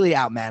usually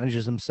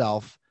outmanages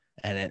himself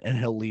and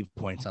he'll leave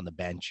points on the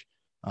bench.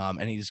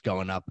 And he's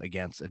going up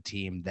against a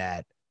team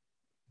that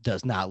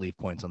does not leave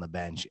points on the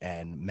bench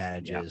and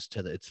manages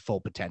to its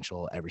full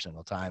potential every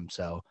single time.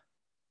 So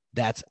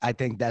I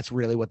think that's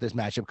really what this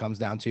matchup comes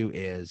down to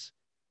is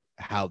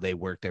how they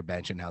work their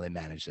bench and how they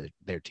manage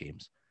their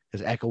teams.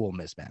 Because Eckel will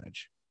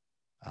mismanage.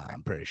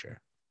 I'm pretty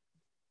sure.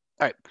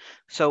 All right.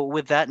 So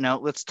with that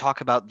note, let's talk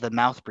about the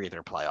mouth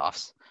breather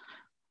playoffs.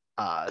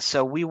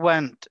 So we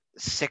went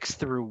 6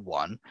 through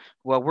 1.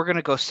 Well, we're going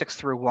to go 6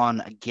 through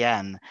 1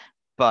 again,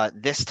 but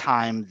this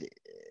time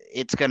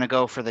it's going to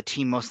go for the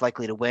team most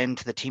likely to win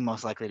to the team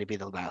most likely to be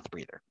the mouth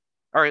breather.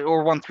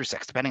 Or 1 through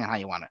 6, depending on how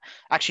you want it.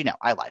 Actually, no,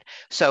 I lied.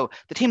 So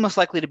the team most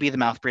likely to be the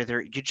mouth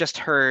breather. You just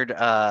heard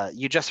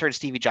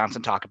Stevie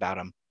Johnson talk about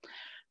him.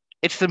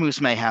 It's the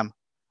Moose Mayhem.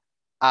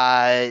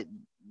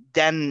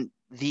 Then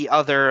the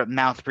other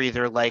mouth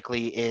breather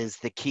likely is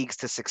the Keegs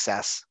to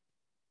Success.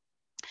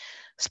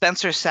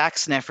 Spencer Sack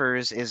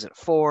Sniffers is at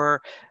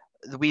 4.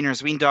 The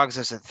Wieners Wien Dogs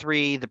is at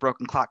 3. The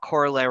Broken Clock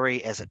Corollary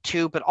is at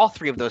 2. But all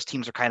 3 of those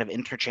teams are kind of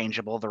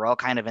interchangeable. They're all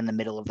kind of in the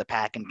middle of the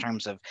pack in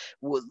terms of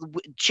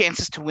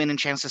chances to win and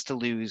chances to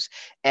lose.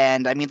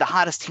 And I mean, the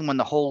hottest team in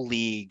the whole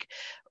league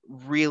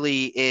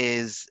really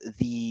is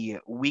the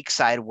weak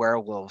side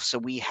Werewolves. So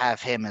we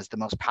have him as the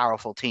most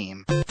powerful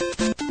team.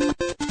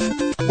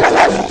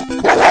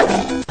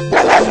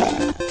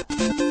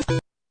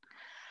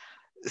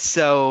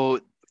 So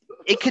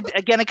it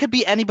could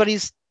be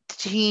anybody's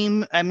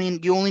team. I mean,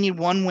 you only need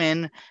 1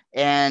 win,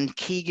 and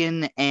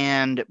Keegan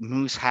and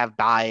Moose have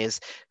buys,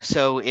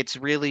 so it's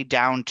really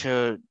down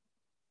to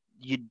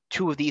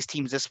 2 of these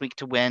teams this week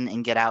to win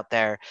and get out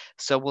there.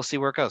 So we'll see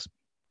where it goes.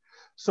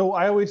 So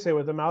I always say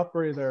with a mouth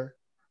breather,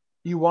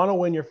 you want to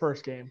win your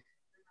first game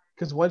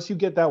because once you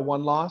get that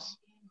one loss,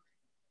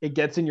 it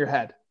gets in your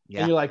head. Yeah.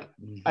 And you're like,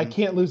 I Mhm.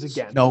 can't lose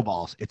again.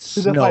 Snowballs. It's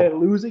Because if I snow.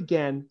 lose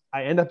again,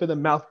 I end up in the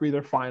mouth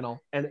breather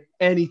final and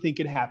anything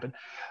can happen.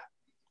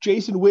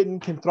 Jason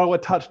Witten can throw a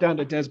touchdown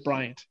to Des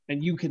Bryant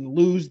and you can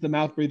lose the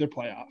mouth breather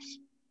playoffs.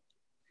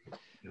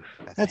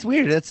 That's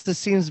weird. That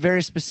seems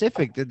very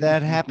specific. Did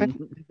that happen?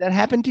 Did that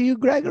happen to you,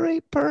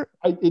 Gregory?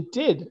 It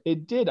did.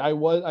 It did. I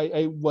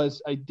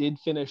did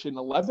finish in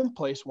 11th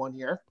place one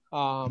year.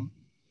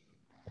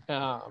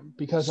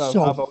 Because of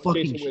fucking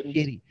Jason Witten.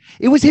 shitty.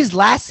 It was his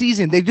last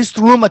season. They just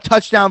threw him a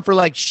touchdown for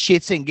like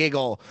shits and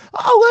giggle.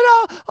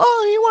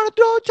 Oh, you want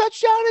to throw a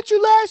touchdown at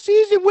your last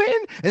season,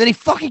 Witten? And then he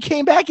fucking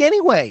came back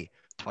anyway.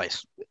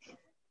 Twice.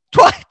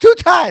 2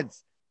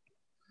 times.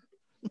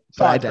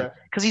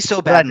 Because he's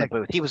so bad in the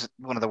booth. He was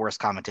one of the worst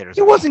commentators.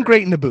 He wasn't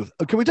great in the booth.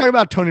 Can we talk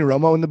about Tony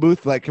Romo in the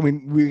booth? Like,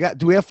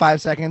 do we have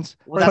 5 seconds?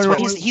 Well, that's what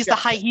he's the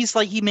high. He's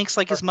like, he makes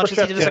like as much as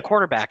he did as a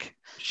quarterback.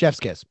 Chef's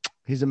kiss.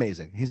 He's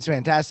amazing. He's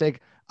fantastic.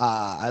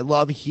 I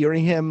love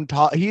hearing him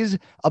talk. He's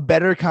a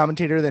better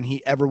commentator than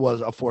he ever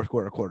was a fourth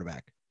quarter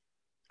quarterback.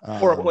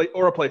 Or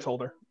a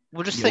placeholder.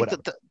 We'll just think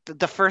that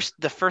the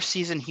first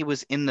season he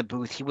was in the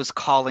booth, he was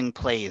calling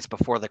plays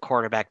before the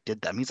quarterback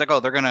did them. He's like, oh,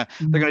 they're gonna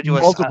do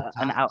a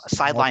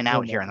sideline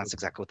out here, and that's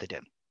exactly what they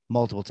did.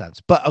 Multiple times.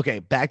 But okay,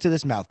 back to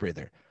this mouth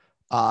breather.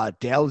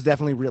 Dale is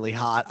definitely really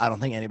hot. I don't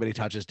think anybody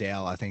touches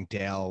Dale. I think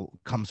Dale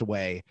comes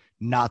away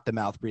not the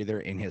mouth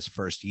breather in his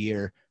first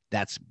year.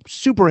 That's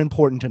super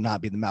important to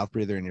not be the mouth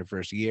breather in your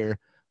first year,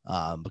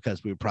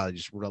 because we would probably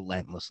just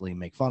relentlessly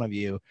make fun of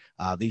you.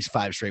 These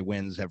 5 straight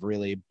wins have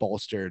really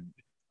bolstered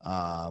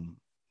him.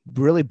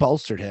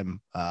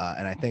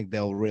 And I think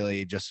they'll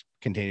really just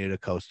continue to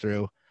coast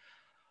through.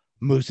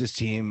 Moose's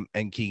team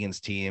and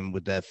Keegan's team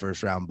with that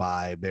first round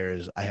bye,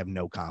 I have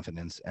no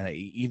confidence. And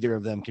either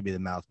of them could be the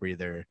mouth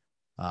breather.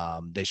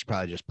 They should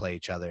probably just play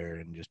each other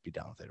and just be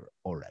done with it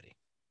already.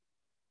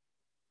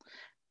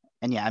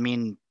 And yeah, I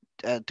mean,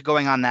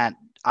 going on that,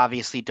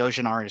 obviously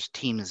Dojanar's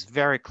team is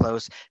very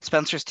close.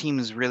 Spencer's team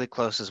is really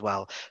close as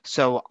well.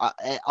 So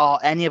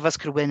any of us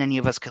could win, any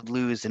of us could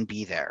lose and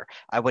be there.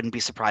 I wouldn't be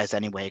surprised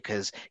anyway,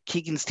 because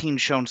Keegan's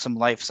team's shown some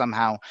life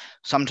somehow.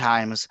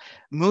 Sometimes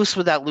Moose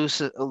with that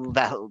loss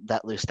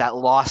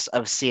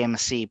of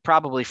CMC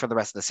probably for the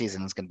rest of the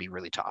season is going to be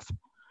really tough.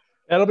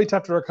 That'll be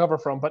tough to recover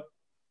from, but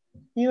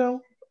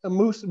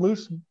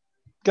Moose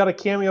got a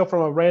cameo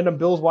from a random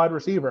Bills wide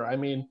receiver. I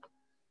mean,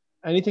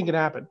 anything can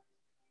happen.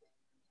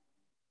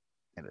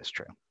 It is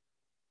true.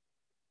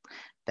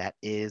 That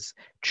is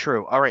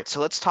true. All right,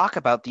 so let's talk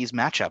about these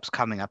matchups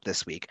coming up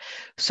this week.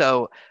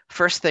 So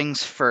first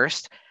things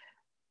first,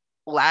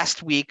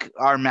 last week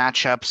our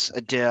matchups,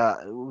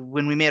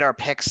 when we made our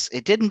picks,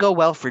 it didn't go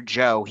well for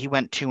Joe. He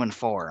went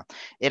 2-4.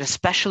 It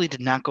especially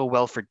did not go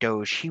well for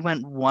Doge. He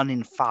went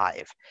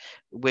 1-5,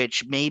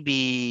 which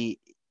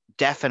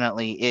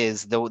definitely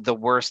is the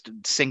worst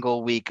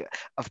single week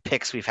of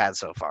picks we've had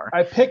so far.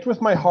 I picked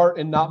with my heart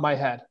and not my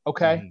head.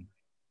 Okay.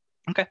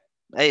 Okay.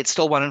 It's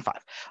still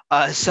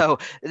 1-5. So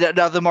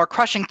the more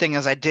crushing thing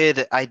is I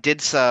did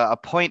a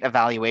point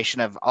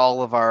evaluation of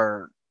all of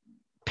our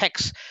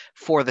picks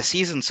for the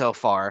season so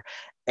far,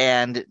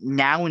 and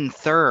now in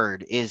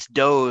third is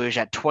Doge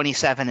at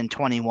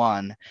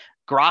 27-21.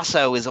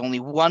 Grasso is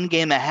only 1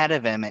 game ahead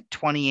of him at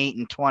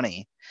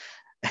 28-20,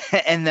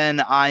 and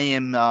then I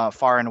am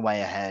far and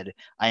away ahead.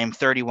 I am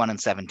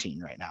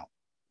 31-17 right now.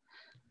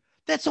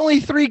 That's only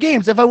 3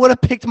 games. If I would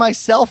have picked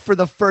myself for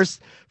the 6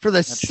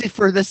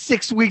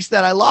 weeks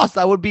that I lost,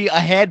 I would be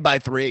ahead by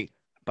 3.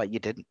 But you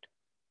didn't.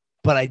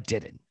 But I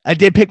didn't. I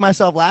did pick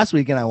myself last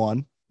week and I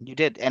won. You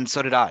did, and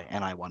so did I,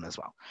 and I won as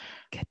well.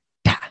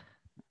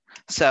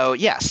 So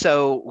yeah.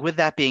 So with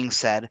that being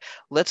said,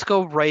 let's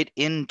go right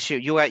into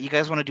you. You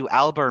guys want to do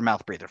Alba or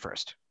mouth breather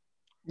first?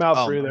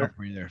 Mouth breather. Mouth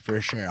breather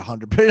for sure.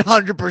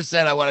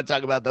 100%. I want to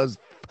talk about those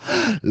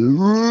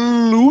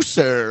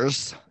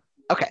losers.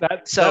 Okay,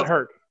 that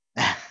hurt.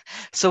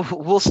 So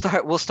we'll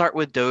start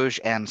with Doge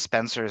and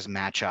Spencer's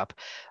matchup.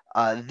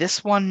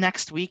 This one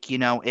next week,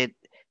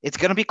 it's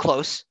going to be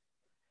close.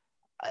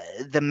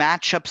 The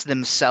matchups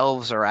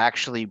themselves are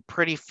actually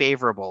pretty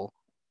favorable.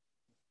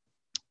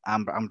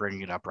 I'm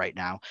bringing it up right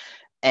now,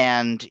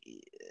 and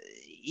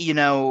you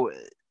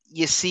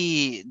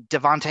see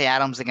Devontae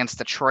Adams against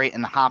Detroit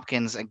and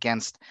Hopkins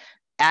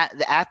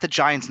at the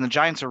Giants, and the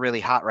Giants are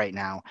really hot right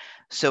now.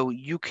 So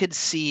you could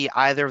see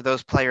either of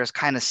those players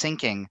kind of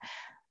sinking.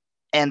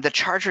 And the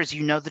Chargers,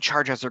 the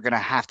Chargers are going to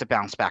have to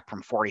bounce back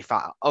from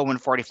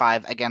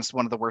 0-45 against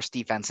one of the worst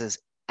defenses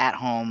at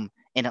home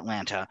in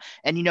Atlanta.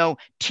 And,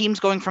 teams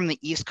going from the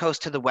East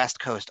Coast to the West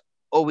Coast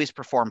always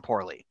perform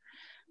poorly.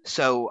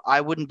 So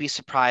I wouldn't be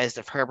surprised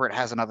if Herbert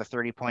has another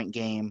 30-point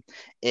game,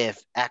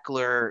 if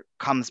Eckler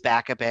comes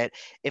back a bit,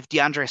 if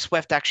DeAndre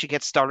Swift actually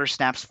gets starter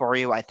snaps for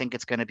you. I think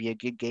it's going to be a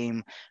good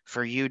game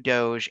for you,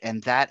 Doge,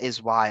 and that is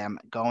why I'm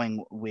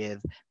going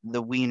with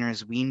the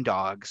Wieners Wien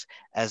Dogs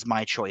as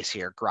my choice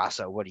here.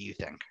 Grasso, what do you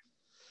think?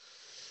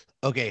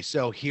 Okay,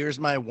 so here's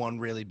my one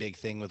really big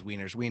thing with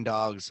Wieners Wien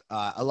Dogs.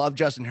 I love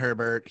Justin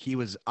Herbert. He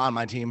was on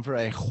my team for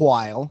a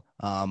while.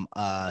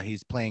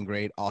 He's playing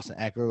great. Austin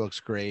Eckler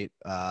looks great.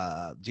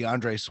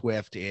 DeAndre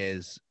Swift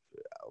is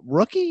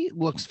rookie,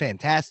 looks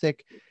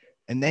fantastic.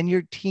 And then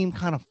your team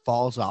kind of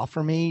falls off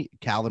for me.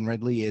 Calvin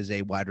Ridley is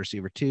a wide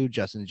receiver 2.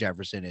 Justin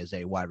Jefferson is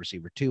a wide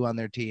receiver 2 on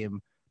their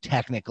team.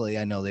 Technically,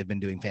 I know they've been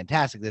doing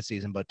fantastic this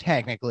season, but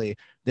technically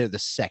they're the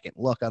second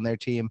look on their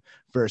team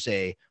versus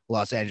a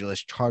Los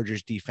Angeles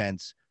Chargers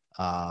defense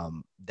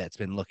that's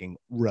been looking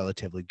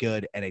relatively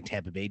good and a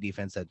Tampa Bay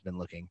defense that's been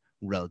looking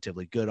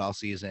relatively good all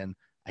season.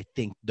 I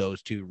think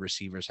those two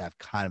receivers have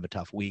kind of a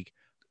tough week.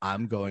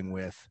 I'm going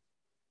with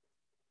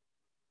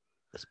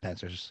the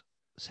Spencer's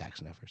sack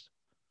sniffers.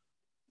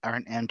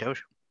 Aaron and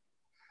Doge.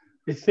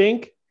 I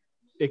think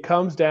it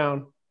comes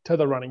down to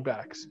the running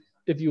backs.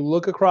 If you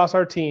look across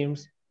our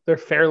teams, they're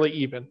fairly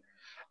even.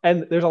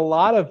 And there's a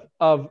lot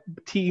of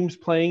teams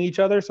playing each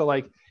other. So,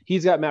 like,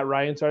 he's got Matt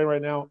Ryan starting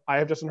right now. I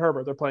have Justin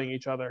Herbert. They're playing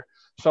each other,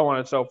 so on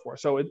and so forth.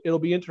 So it'll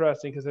be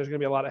interesting because there's going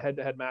to be a lot of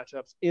head-to-head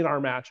matchups in our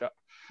matchup.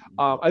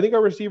 I think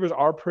our receivers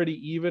are pretty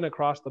even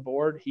across the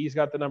board. He's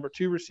got the number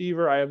 2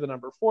 receiver. I have the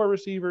number 4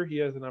 receiver. He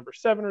has the number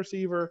 7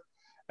 receiver.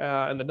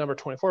 And the number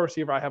 24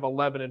 receiver, I have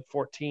 11 and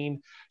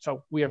 14.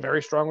 So we have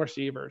very strong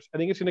receivers. I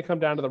think it's going to come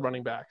down to the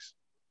running backs.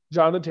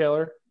 Jonathan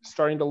Taylor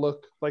starting to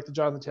look like the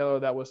Jonathan Taylor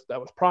that was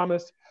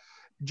promised.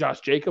 Josh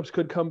Jacobs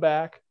could come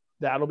back.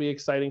 That'll be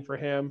exciting for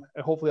him.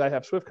 And hopefully I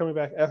have Swift coming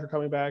back, Eckler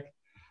coming back.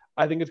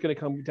 I think it's going to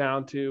come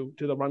down to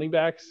the running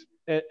backs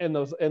and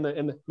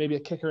maybe a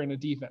kicker and a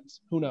defense.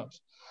 Who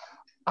knows?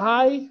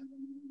 I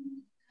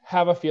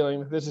have a feeling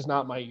that this is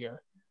not my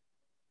year.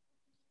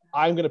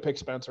 I'm going to pick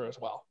Spencer as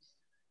well.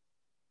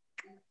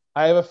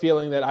 I have a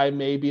feeling that I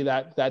may be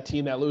that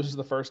team that loses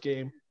the first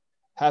game,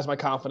 has my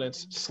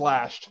confidence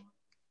slashed,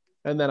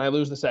 and then I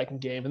lose the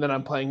second game, and then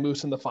I'm playing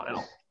Moose in the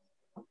final.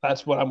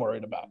 That's what I'm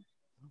worried about.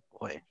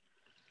 Boy.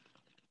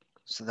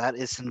 So that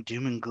is some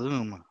doom and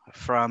gloom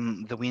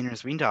from the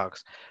Wieners Wien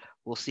Dogs.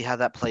 We'll see how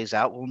that plays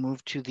out. We'll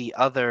move to the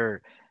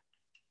other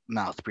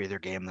mouth breather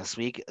game this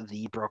week,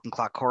 the Broken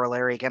Clock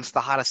Corollary against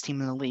the hottest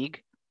team in the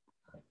league,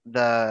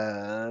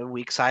 the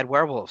Weak Side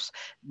Werewolves.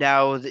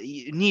 Now,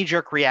 the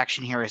knee-jerk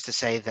reaction here is to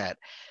say that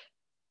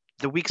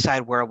the Weak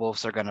Side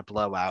Werewolves are going to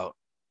blow out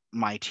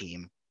my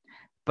team.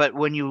 But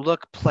when you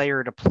look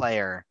player to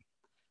player,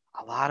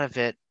 a lot of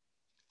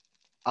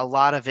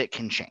it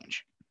can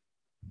change.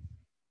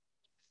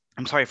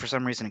 I'm sorry, for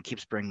some reason it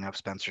keeps bringing up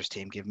Spencer's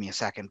team. Give me a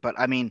second. But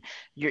I mean,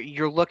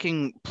 you're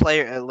looking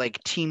player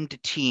like team to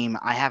team.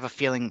 I have a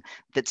feeling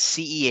that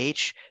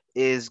CEH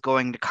is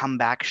going to come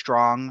back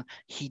strong.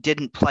 He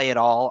didn't play at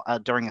all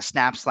during his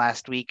snaps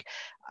last week.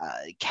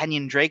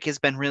 Kenyon Drake has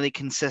been really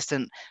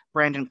consistent.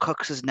 Brandon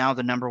Cooks is now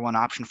the number 1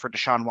 option for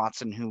Deshaun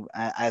Watson, who,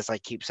 as I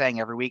keep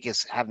saying every week,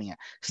 is having a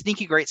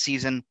sneaky great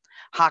season.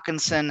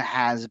 Hawkinson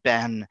has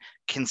been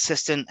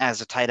consistent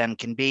as a tight end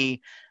can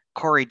be.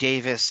 Corey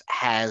Davis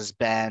has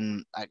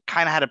been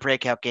kind of had a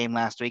breakout game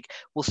last week.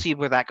 We'll see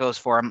where that goes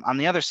for him. On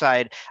the other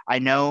side, I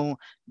know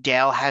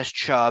Dale has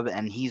Chubb,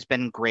 and he's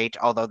been great,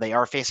 although they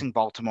are facing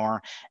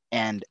Baltimore.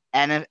 And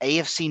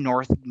AFC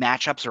North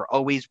matchups are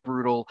always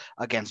brutal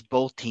against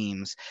both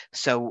teams.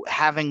 So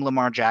having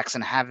Lamar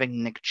Jackson,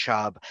 having Nick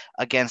Chubb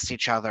against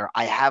each other,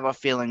 I have a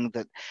feeling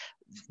that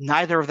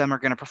neither of them are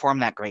going to perform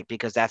that great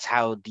because that's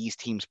how these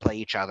teams play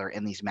each other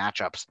in these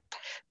matchups.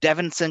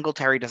 Devin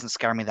Singletary doesn't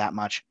scare me that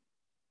much.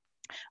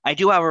 I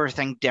do, however,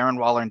 think Darren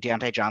Waller and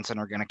Deontay Johnson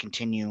are going to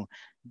continue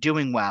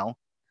doing well.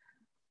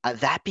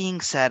 That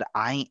being said,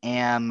 I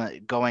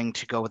am going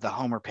to go with the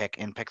homer pick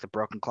and pick the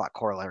Broken Clock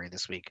Corollary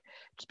this week,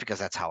 just because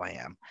that's how I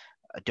am.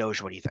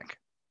 Doge, what do you think?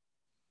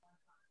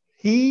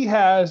 He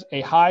has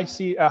a high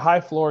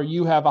floor.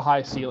 You have a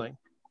high ceiling.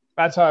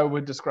 That's how I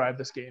would describe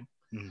this game.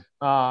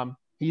 Mm.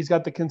 He's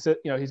got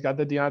he's got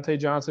the Deontay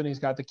Johnson. He's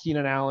got the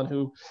Keenan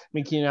Allen,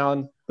 Keenan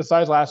Allen,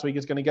 besides last week,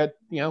 is going to get,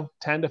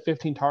 10 to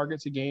 15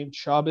 targets a game.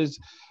 Chubb is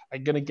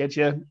going to get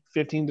you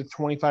 15 to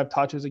 25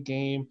 touches a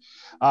game.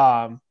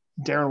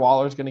 Darren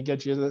Waller is going to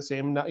get you the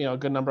same,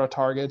 good number of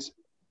targets.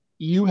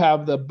 You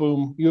have the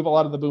boom. You have a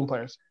lot of the boom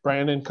players.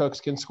 Brandon Cooks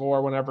can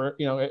score whenever,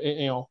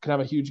 can have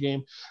a huge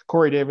game.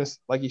 Corey Davis,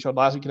 like he showed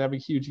last week, can have a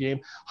huge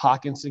game.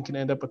 Hawkinson can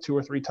end up with 2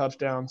 or 3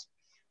 touchdowns.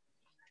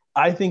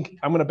 I think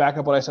I'm going to back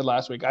up what I said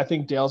last week. I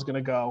think Dale's going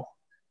to go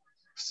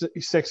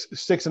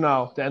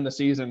 6-0 to end the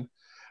season,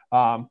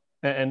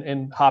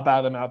 and hop out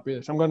of the mouth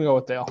breather. So I'm going to go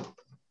with Dale.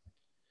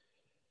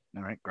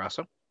 All right,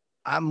 Grasso.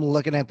 I'm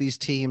looking at these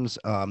teams.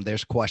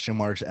 There's question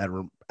marks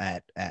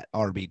at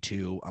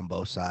RB2 on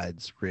both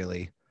sides,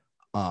 really.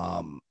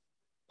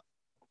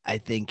 I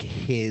think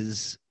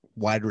his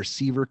wide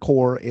receiver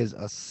core is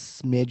a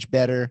smidge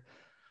better.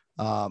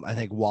 I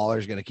think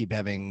Waller's going to keep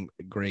having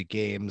great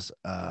games.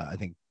 I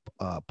think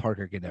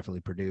Parker can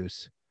definitely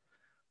produce.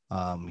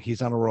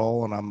 He's on a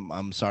roll, and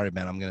I'm sorry,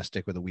 Ben. I'm going to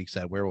stick with the weak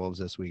side Werewolves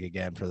this week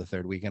again for the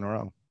 3rd week in a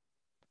row.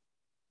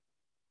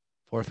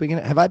 4th week.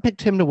 Have I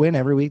picked him to win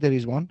every week that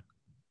he's won?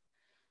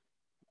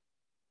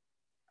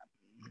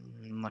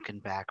 I'm looking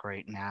back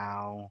right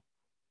now.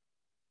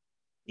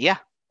 Yeah.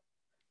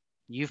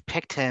 You've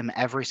picked him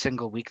every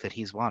single week that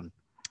he's won.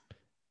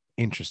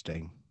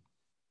 Interesting.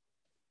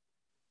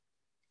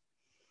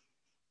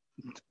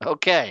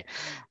 Okay.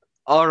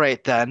 All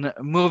right, then.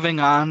 Moving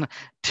on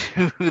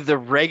to the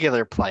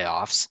regular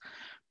playoffs.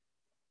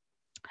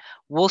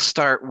 We'll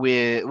start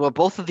with, well,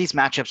 both of these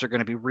matchups are going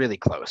to be really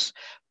close,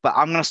 but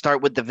I'm going to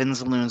start with the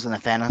Vinzaloons and the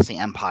Fantasy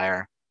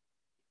Empire.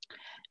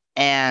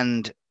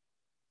 And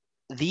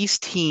these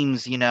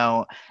teams,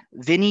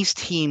 Vinny's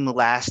team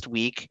last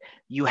week,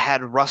 you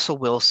had Russell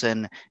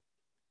Wilson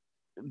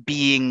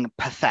being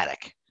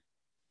pathetic,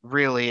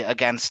 really,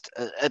 against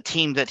a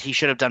team that he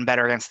should have done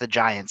better against, the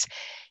Giants.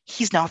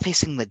 He's now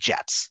facing the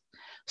Jets.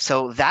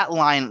 So that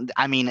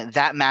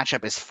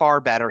matchup is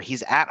far better.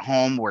 He's at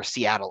home where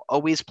Seattle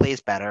always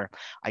plays better.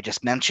 I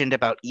just mentioned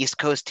about East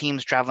Coast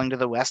teams traveling to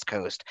the West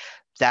Coast.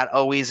 That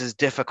always is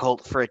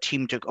difficult for a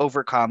team to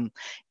overcome,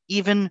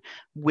 even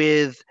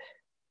with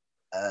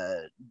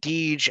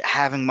Deej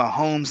having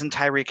Mahomes and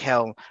Tyreek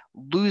Hill,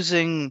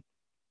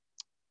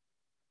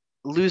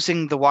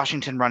 losing the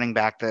Washington running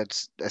back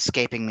that's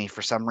escaping me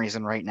for some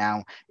reason right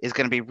now is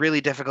going to be really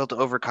difficult to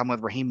overcome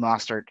with Raheem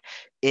Mostert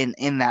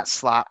in that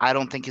slot. I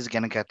don't think he's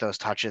going to get those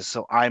touches,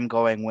 so I'm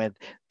going with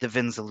the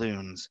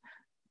Vinzaloons.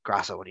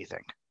 Grasso, what do you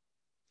think?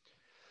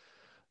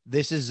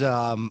 This is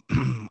I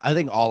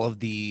think all of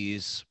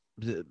these,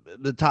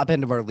 the top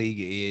end of our league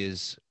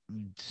is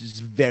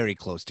very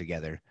close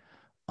together.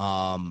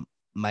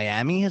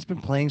 Miami has been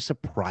playing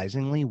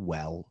surprisingly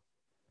well.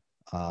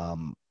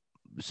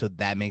 So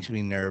that makes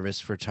me nervous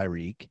for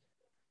Tyreek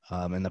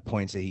and the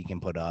points that he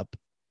can put up.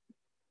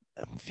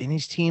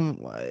 Vinny's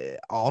team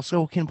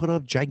also can put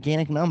up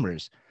gigantic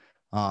numbers.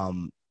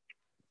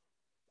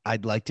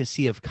 I'd like to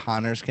see if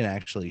Connors can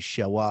actually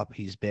show up.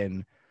 He's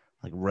been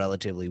like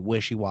relatively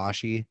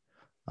wishy-washy.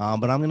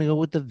 But I'm going to go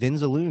with the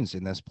Vinzaloons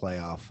in this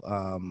playoff.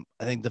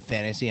 I think the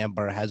Fantasy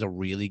Empire has a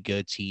really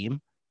good team.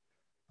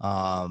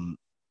 But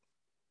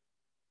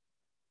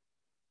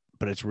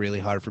it's really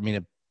hard for me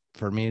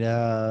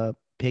to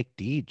pick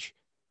Deej.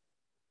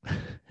 I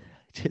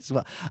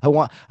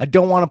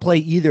don't want to play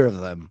either of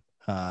them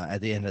at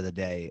the end of the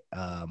day.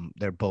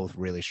 They're both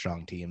really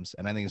strong teams,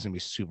 and I think it's going to be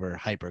super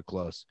hyper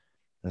close.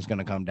 It's going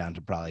to come down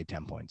to probably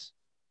 10 points.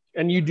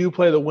 And you do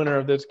play the winner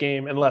of this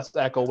game unless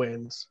Echo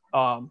wins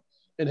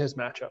in his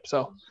matchup.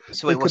 So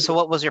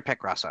what was your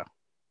pick, Rosso?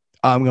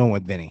 I'm going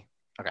with Vinny.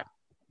 Okay.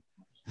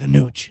 The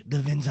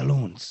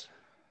Vinzaloons.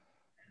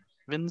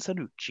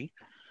 Vinzanucci.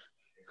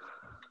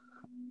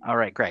 All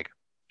right, Greg.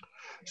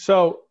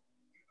 So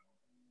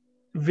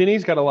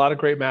Vinny's got a lot of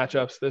great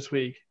matchups this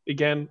week.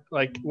 Again,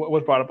 like what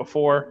was brought up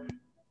before,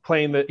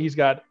 he's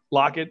got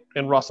Lockett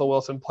and Russell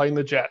Wilson playing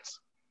the Jets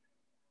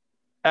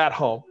at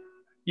home.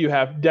 You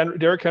have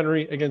Derrick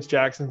Henry against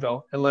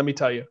Jacksonville. And let me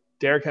tell you,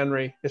 Derrick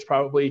Henry is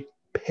probably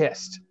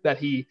pissed that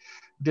he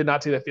did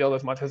not see the field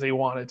as much as he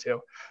wanted to.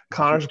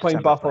 Connors is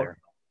playing Buffalo.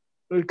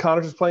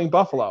 Connors is playing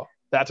Buffalo.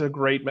 That's a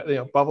great,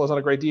 Buffalo's on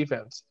a great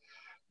defense.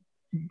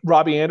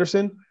 Robbie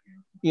Anderson,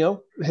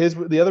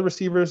 the other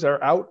receivers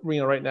are out,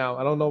 right now.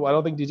 I don't know. I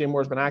don't think DJ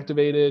Moore's been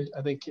activated.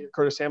 I think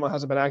Curtis Samuel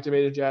hasn't been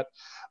activated yet.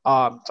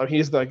 So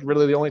he's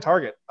really the only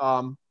target.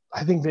 I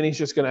think Vinny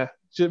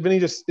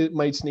it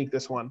might sneak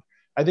this one.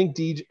 I think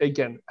DJ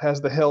again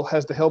has the Hill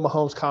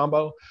Mahomes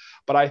combo,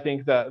 but I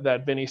think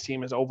that Vinny's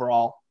team is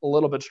overall a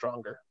little bit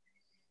stronger.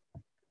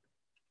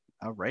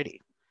 All righty.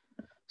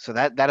 So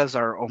that is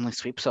our only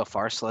sweep so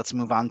far. So let's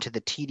move on to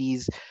the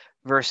TDs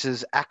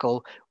versus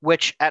Eckel,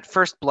 which at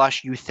first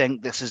blush you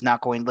think this is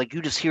not going, like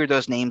you just hear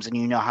those names and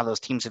you know how those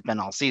teams have been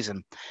all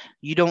season.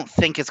 You don't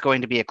think it's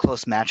going to be a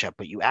close matchup,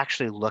 but you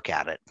actually look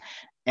at it.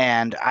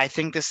 And I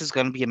think this is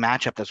going to be a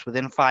matchup that's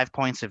within 5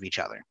 points of each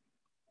other.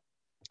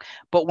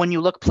 But when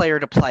you look player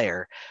to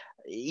player,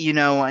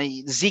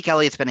 Zeke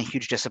Elliott's been a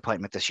huge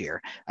disappointment this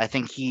year. I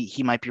think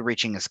he might be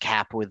reaching his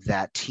cap with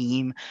that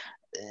team.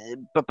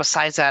 But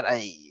besides that,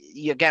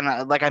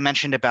 again, like I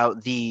mentioned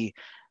about the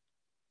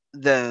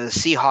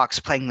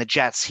Seahawks playing the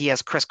Jets, he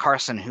has Chris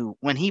Carson, who,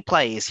 when he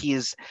plays, he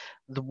is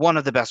one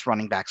of the best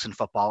running backs in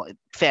football,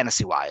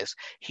 fantasy-wise.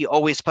 He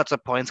always puts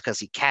up points because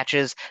he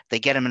catches. They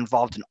get him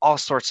involved in all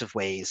sorts of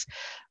ways.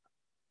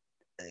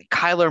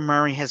 Kyler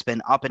Murray has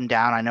been up and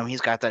down. I know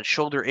he's got that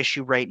shoulder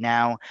issue right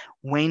now.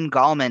 Wayne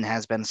Gallman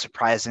has been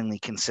surprisingly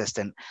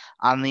consistent.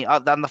 On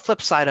the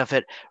flip side of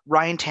it,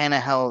 Ryan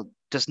Tannehill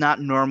does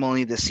not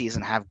normally this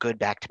season have good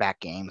back-to-back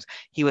games.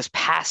 He was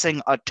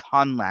passing a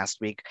ton last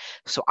week,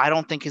 so I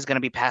don't think he's going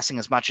to be passing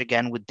as much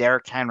again with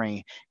Derrick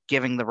Henry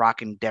giving the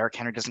rock, and Derrick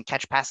Henry doesn't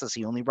catch passes.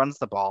 He only runs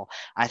the ball.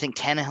 I think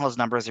Tannehill's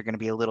numbers are going to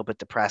be a little bit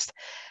depressed.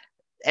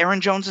 Aaron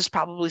Jones is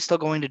probably still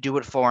going to do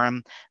it for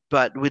him,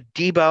 but with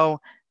Debo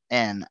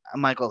and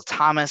Michael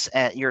Thomas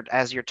as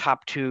your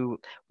top two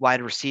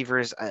wide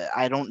receivers,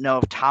 I don't know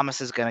if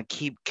Thomas is going to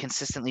keep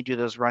consistently do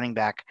those running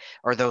back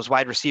or those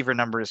wide receiver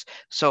numbers.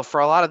 So for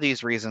a lot of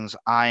these reasons,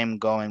 I'm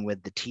going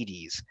with the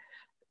TDs.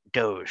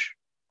 Doge,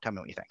 tell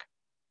me what you think.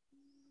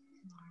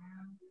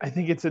 I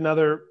think it's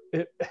another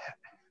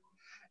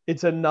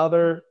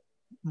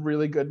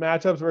really good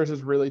matchups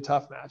versus really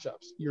tough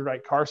matchups. You're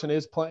right. Carson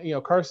is playing.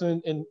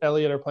 Carson and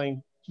Elliott are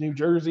playing New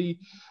Jersey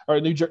or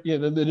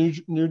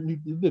the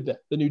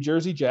New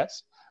Jersey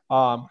Jets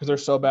because they're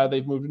so bad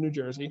they've moved to New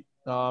Jersey.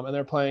 And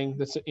they're playing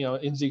this,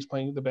 and Zeke's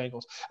playing the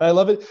Bengals. And I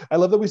love it. I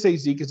love that we say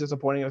Zeke is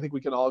disappointing. I think we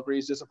can all agree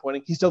he's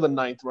disappointing. He's still the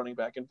 9th running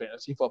back in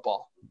fantasy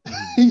football.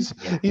 He's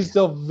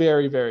still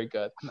very, very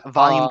good.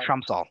 Volume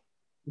trumps all.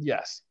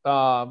 Yes.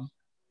 Again,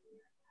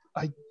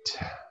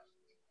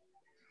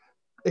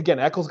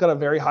 Eckler's got a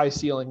very high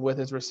ceiling with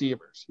his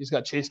receivers. He's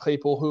got Chase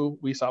Claypool, who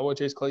we saw what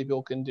Chase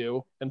Claypool can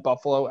do in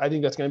Buffalo. I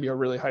think that's going to be a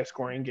really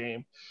high-scoring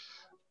game.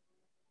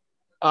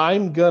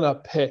 I'm going to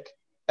pick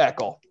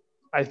Eckler.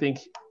 I think,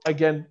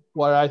 again,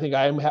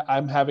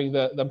 I'm having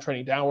them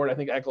trending downward. I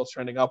think Eckler's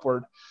trending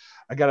upward.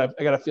 I got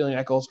a feeling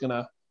Eckler's going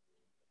to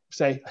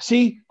say,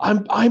 see,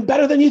 I'm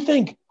better than you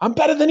think. I'm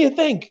better than you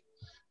think.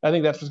 I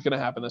think that's what's going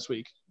to happen this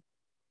week.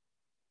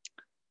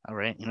 All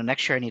right.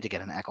 Next year I need to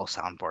get an Eckler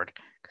soundboard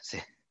because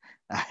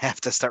I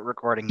have to start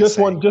recording. Just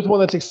one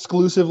that's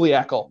exclusively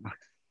Eckler.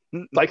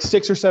 Like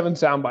 6 or 7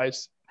 sound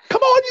bites.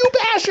 Come on, you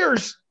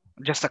bashers!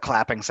 Just a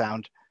clapping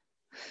sound.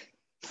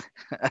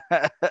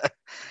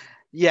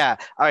 Yeah.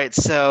 All right.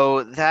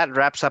 So that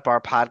wraps up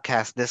our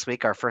podcast this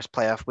week, our first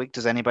playoff week.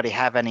 Does anybody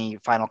have any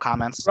final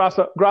comments?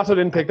 Grasso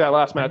didn't pick that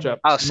last matchup.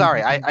 Oh,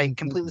 sorry. I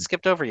completely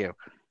skipped over you.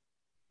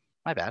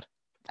 My bad.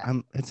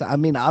 I'm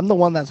the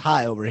one that's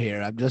high over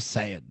here. I'm just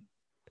saying.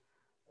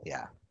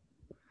 Yeah.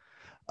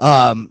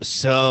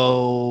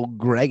 So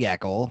Greg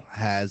Eckel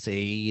has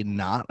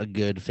not a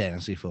good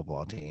fantasy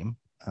football team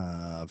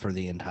for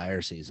the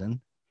entire season.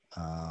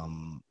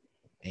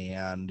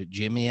 And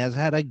Jimmy has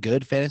had a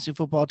good fantasy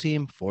football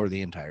team for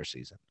the entire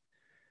season.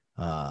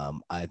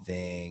 I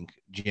think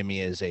Jimmy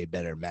is a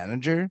better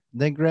manager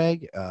than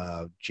Greg.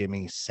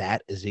 Jimmy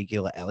sat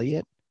Ezekiel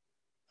Elliott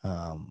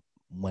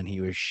when he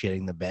was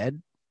shitting the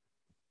bed.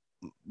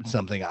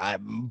 Something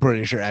I'm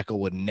pretty sure Eckel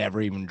would never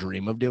even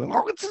dream of doing.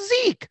 Oh, it's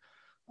Zeke.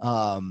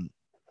 I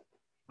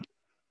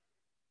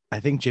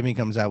think Jimmy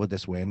comes out with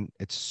this win.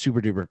 It's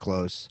super duper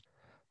close.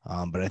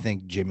 But I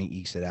think Jimmy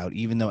ekes it out,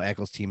 even though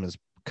Eckel's team is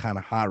kind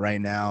of hot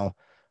right now.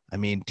 I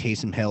mean,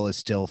 Taysom Hill is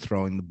still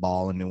throwing the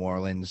ball in New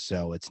Orleans,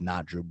 so it's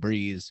not Drew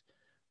Brees.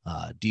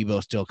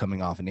 Debo's still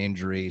coming off an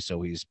injury,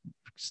 so he's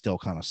still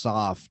kind of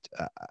soft.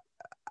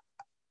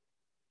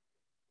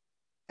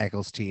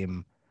 Eckel's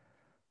team,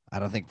 I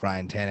don't think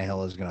Ryan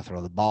Tannehill is going to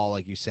throw the ball,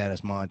 like you said,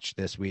 as much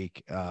this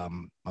week.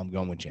 I'm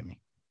going with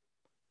Jimmy.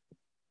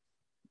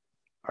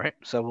 All right,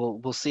 so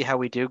we'll see how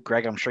we do.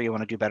 Greg, I'm sure you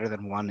want to do better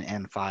than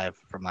 1-5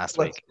 from last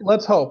week.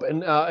 Let's hope.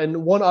 And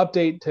one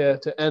update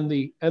to end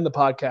the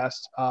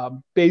podcast.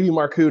 Baby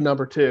Marcoux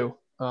number 2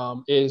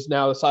 is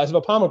now the size of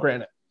a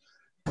pomegranate.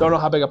 Don't know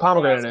how big a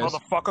pomegranate is,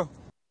 motherfucker.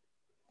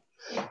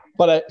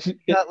 But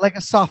like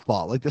a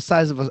softball, like the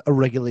size of a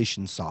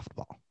regulation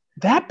softball.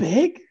 That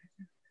big?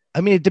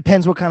 I mean, it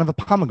depends what kind of a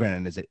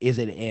pomegranate is it. Is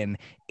it an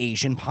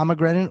Asian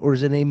pomegranate or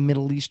is it a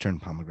Middle Eastern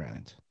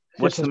pomegranate?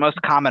 What's the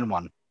most common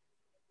one?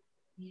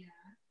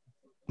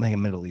 Like a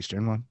Middle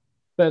Eastern one.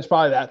 Then it's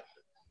probably that.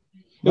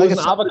 It was an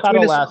avocado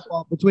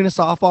between a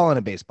softball and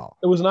a baseball.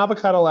 It was an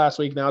avocado last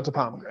week. Now it's a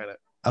pomegranate.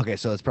 Okay,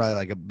 so it's probably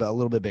like a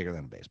little bit bigger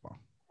than a baseball.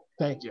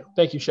 Thank you,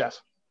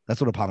 chef. That's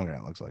what a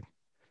pomegranate looks like.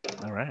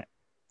 All right.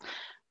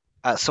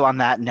 So on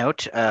that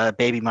note,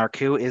 Baby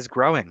Marcoux is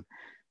growing.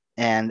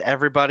 And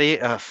everybody,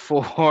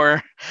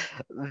 for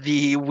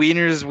the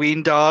Wieners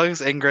Wien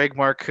Dogs and Greg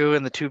Marcoux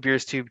and the Two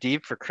Beers Tube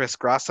Deep, for Chris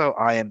Grasso,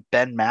 I am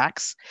Ben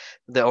Max,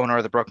 the owner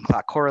of the Broken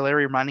Clock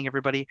Corollary, reminding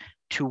everybody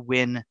to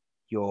win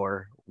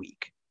your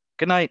week.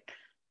 Good night.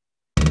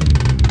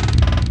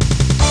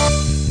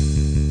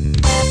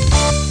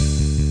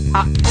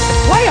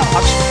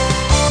 Playoffs?